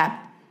lot, Cap.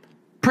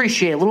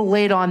 Appreciate it. A little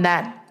late on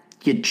that,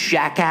 you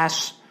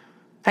jackass.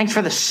 Thanks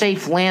for the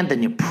safe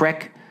landing, you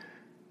prick.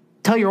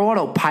 Tell your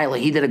autopilot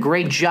he did a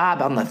great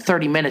job on the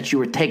 30 minutes you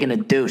were taking a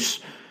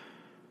deuce.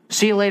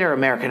 See you later,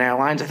 American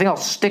Airlines. I think I'll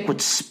stick with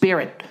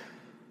Spirit.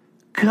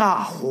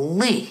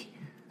 Golly.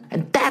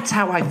 And that's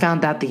how I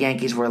found out the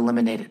Yankees were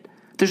eliminated.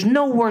 There's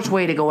no worse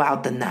way to go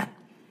out than that.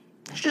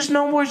 There's just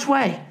no worse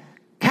way.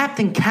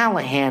 Captain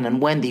Callahan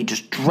and Wendy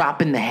just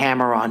dropping the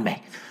hammer on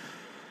me.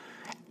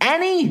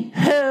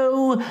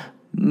 Anywho,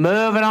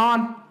 moving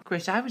on.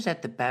 Chris, I was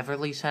at the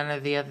Beverly Center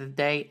the other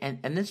day,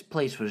 and this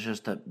place was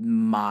just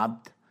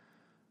mobbed.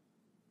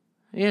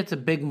 Yeah, it's a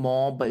big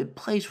mall, but the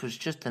place was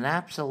just an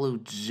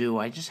absolute zoo.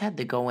 I just had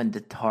to go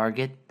into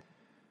Target.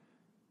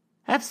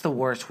 That's the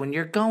worst, when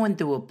you're going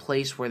to a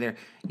place where there,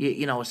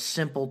 a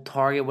simple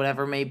Target,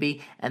 whatever it may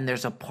be, and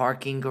there's a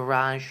parking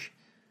garage.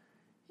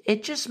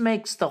 It just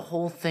makes the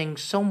whole thing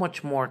so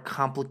much more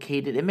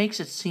complicated. It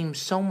makes it seem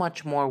so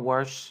much more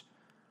worse.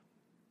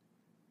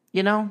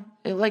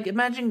 Like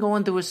imagine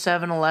going to a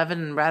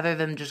 7-Eleven and rather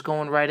than just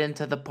going right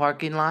into the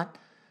parking lot,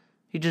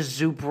 you just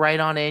zoop right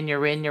on in,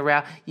 you're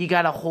out. You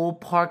got a whole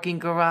parking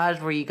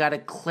garage where you got to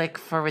click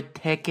for a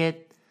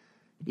ticket.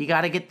 You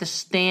got to get the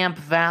stamp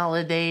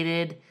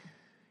validated.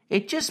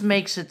 It just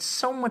makes it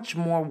so much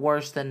more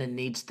worse than it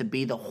needs to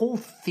be. The whole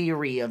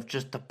theory of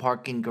just a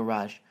parking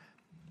garage.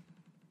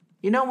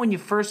 When you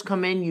first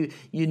come in,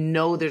 you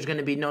know there's going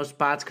to be no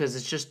spots because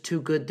it's just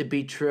too good to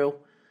be true.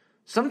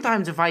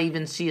 Sometimes if I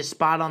even see a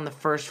spot on the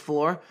first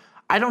floor,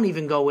 I don't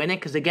even go in it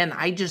because, again,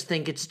 I just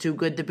think it's too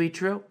good to be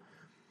true.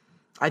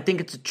 I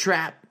think it's a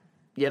trap.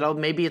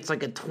 Maybe it's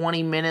like a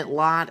 20-minute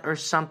lot or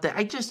something.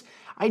 I just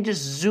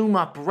zoom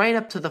up right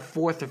up to the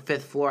 4th or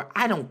 5th floor.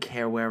 I don't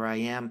care where I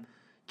am.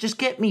 Just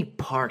get me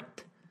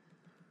parked.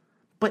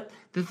 But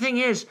the thing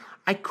is,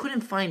 I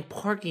couldn't find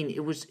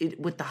parking.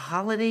 With the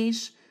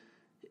holidays,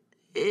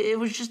 it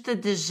was just a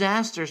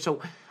disaster. So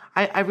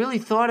I really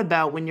thought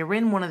about when you're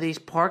in one of these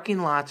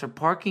parking lots or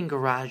parking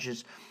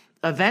garages,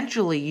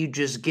 eventually you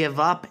just give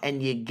up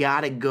and you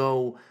got to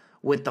go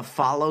with the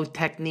follow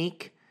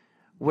technique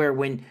where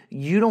when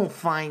you don't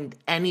find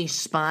any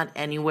spot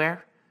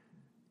anywhere,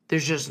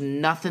 there's just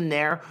nothing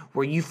there,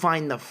 where you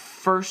find the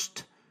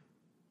first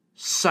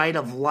sight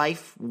of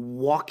life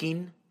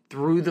walking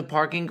through the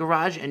parking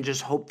garage and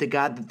just hope to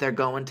God that they're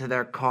going to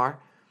their car.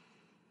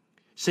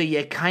 So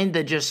you kind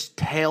of just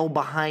tail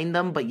behind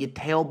them, but you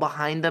tail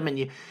behind them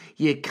and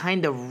you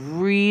kind of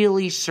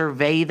really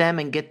survey them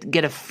and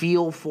get a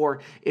feel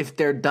for if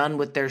they're done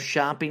with their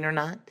shopping or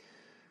not.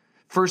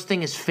 First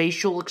thing is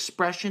facial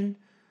expression.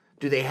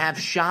 Do they have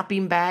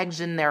shopping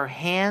bags in their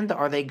hand?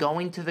 Are they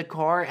going to the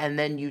car? And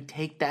then you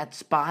take that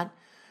spot.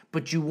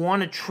 But you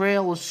want to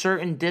trail a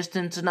certain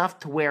distance enough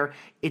to where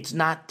it's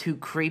not too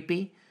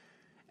creepy.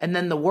 And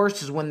then the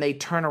worst is when they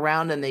turn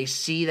around and they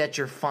see that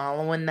you're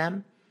following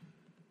them.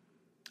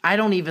 I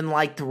don't even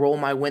like to roll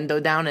my window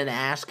down and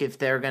ask if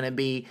they're going to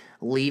be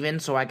leaving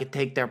so I could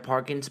take their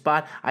parking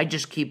spot. I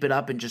just keep it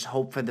up and just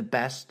hope for the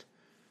best.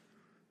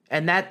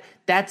 And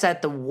that's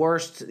at the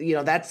worst,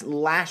 that's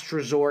last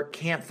resort.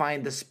 Can't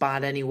find the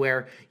spot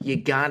anywhere. You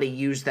got to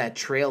use that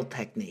trail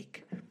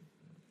technique.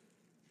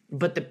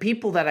 But the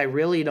people that I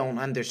really don't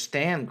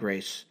understand,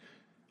 Grace,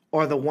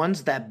 are the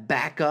ones that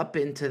back up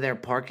into their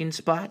parking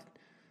spot.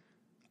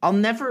 I'll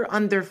never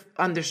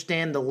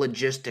understand the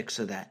logistics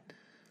of that.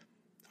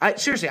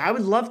 Seriously, I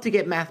would love to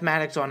get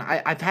mathematics on.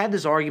 I've had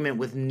this argument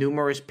with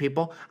numerous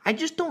people. I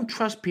just don't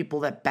trust people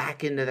that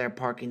back into their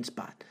parking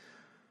spot.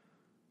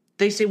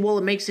 They say, well,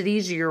 it makes it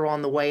easier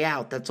on the way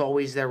out. That's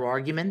always their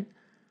argument.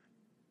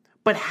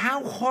 But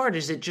how hard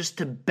is it just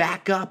to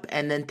back up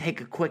and then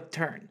take a quick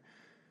turn?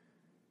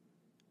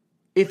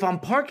 If I'm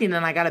parking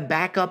and I got to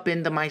back up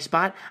into my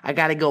spot, I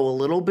got to go a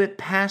little bit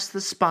past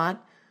the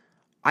spot.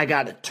 I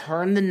got to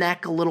turn the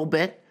neck a little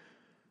bit,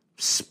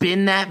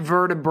 spin that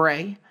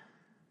vertebrae,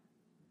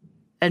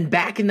 and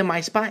back into my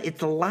spot.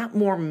 It's a lot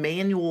more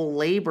manual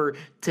labor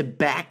to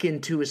back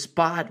into a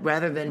spot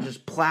rather than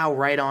just plow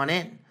right on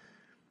in.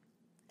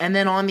 And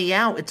then on the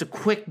out, it's a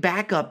quick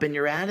backup and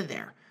you're out of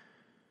there.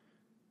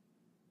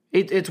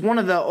 It's one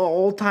of the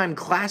all-time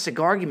classic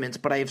arguments,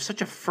 but I have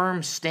such a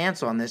firm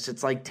stance on this.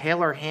 It's like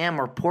Taylor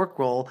ham or pork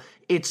roll.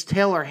 It's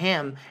Taylor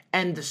ham,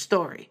 end the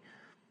story.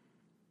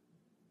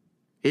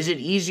 Is it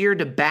easier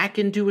to back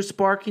into a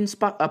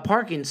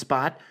parking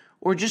spot,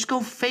 or just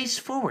go face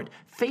forward?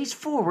 Face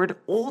forward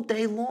all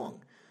day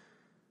long.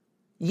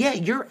 Yeah,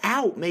 your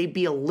out may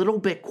be a little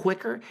bit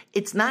quicker.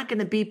 It's not going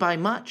to be by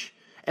much.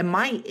 And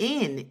my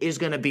in is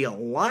going to be a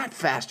lot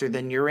faster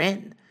than your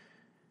in.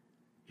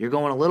 You're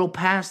going a little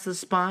past the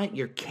spot.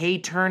 You're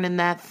K-turning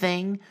that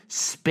thing,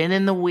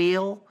 spinning the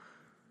wheel.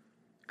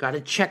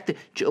 Got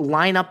to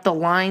line up the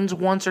lines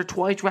once or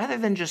twice rather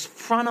than just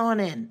front on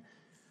in.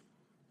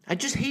 I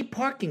just hate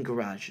parking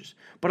garages,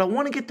 but I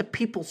want to get the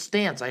people's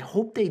stance. I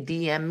hope they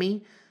DM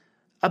me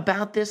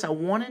about this. I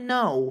want to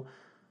know,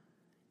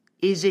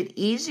 is it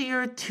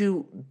easier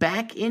to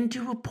back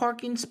into a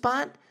parking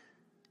spot,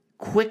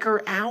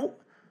 quicker out,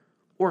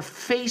 or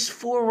face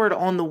forward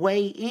on the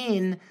way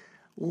in,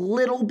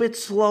 little bit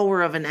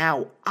slower of an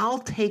out? I'll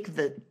take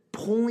the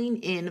pulling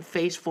in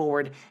face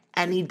forward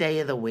any day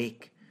of the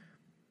week.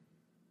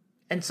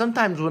 And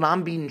sometimes when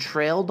I'm being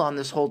trailed on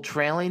this whole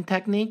trailing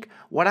technique,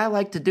 what I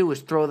like to do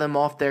is throw them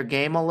off their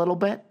game a little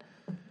bit,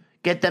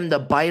 get them to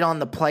bite on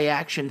the play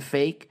action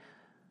fake.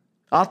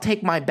 I'll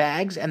take my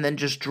bags and then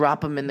just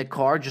drop them in the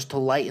car just to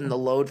lighten the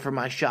load for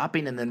my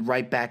shopping and then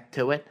right back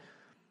to it.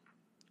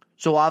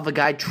 So I'll have a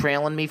guy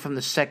trailing me from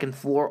the second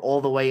floor all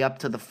the way up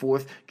to the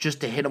fourth just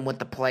to hit him with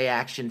the play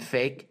action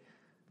fake.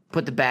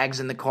 Put the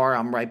bags in the car,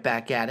 I'm right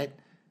back at it.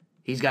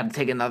 He's got to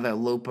take another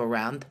loop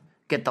around.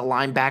 Get the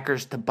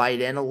linebackers to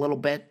bite in a little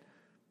bit.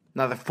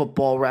 Another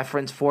football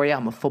reference for you.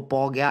 I'm a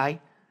football guy.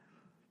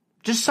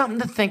 Just something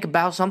to think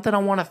about. Something I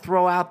want to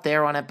throw out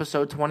there on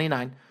episode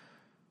 29.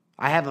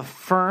 I have a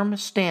firm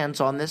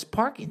stance on this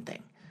parking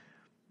thing.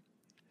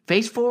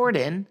 Face forward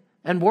in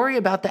and worry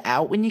about the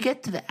out when you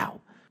get to the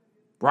out.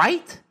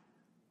 Right?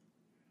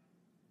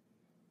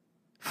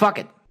 Fuck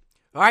it.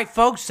 All right,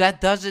 folks, that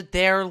does it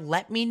there.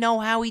 Let me know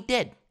how he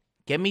did.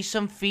 Give me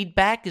some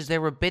feedback. Is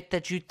there a bit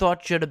that you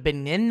thought should have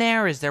been in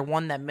there? Is there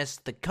one that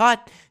missed the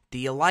cut? Do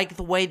you like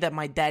the way that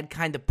my dad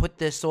kind of put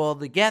this all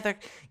together?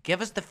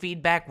 Give us the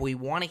feedback. We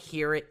want to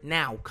hear it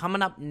now.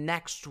 Coming up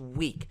next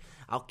week,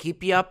 I'll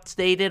keep you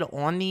updated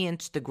on the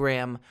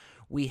Instagram.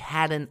 We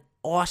had an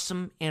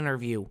awesome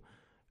interview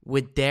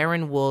with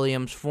Darren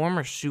Williams,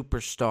 former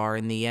superstar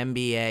in the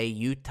NBA,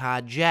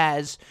 Utah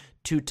Jazz,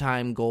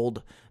 two-time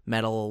gold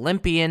medal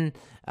Olympian.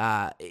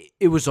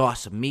 It was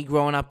awesome. Me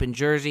growing up in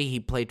Jersey,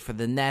 he played for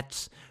the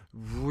Nets.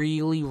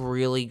 Really,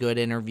 really good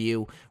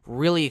interview.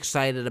 Really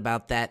excited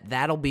about that.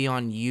 That'll be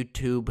on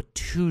YouTube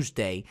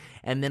Tuesday.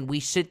 And then we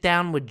sit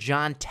down with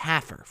John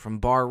Taffer from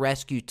Bar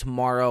Rescue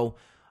tomorrow.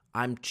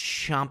 I'm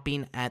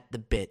chomping at the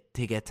bit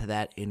to get to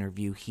that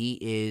interview. He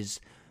is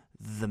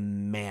the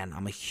man.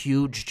 I'm a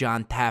huge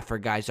John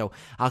Taffer guy, so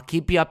I'll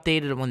keep you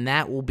updated when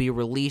that will be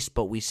released,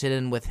 but we sit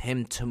in with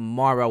him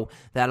tomorrow.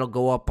 That'll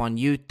go up on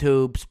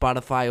YouTube,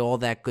 Spotify, all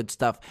that good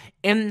stuff.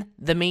 In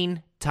the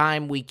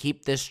meantime, we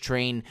keep this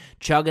train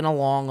chugging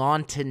along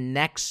on to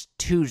next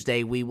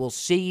Tuesday. We will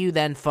see you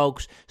then,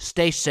 folks.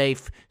 Stay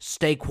safe,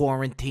 stay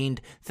quarantined.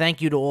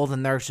 Thank you to all the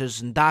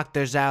nurses and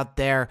doctors out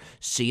there.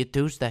 See you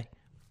Tuesday.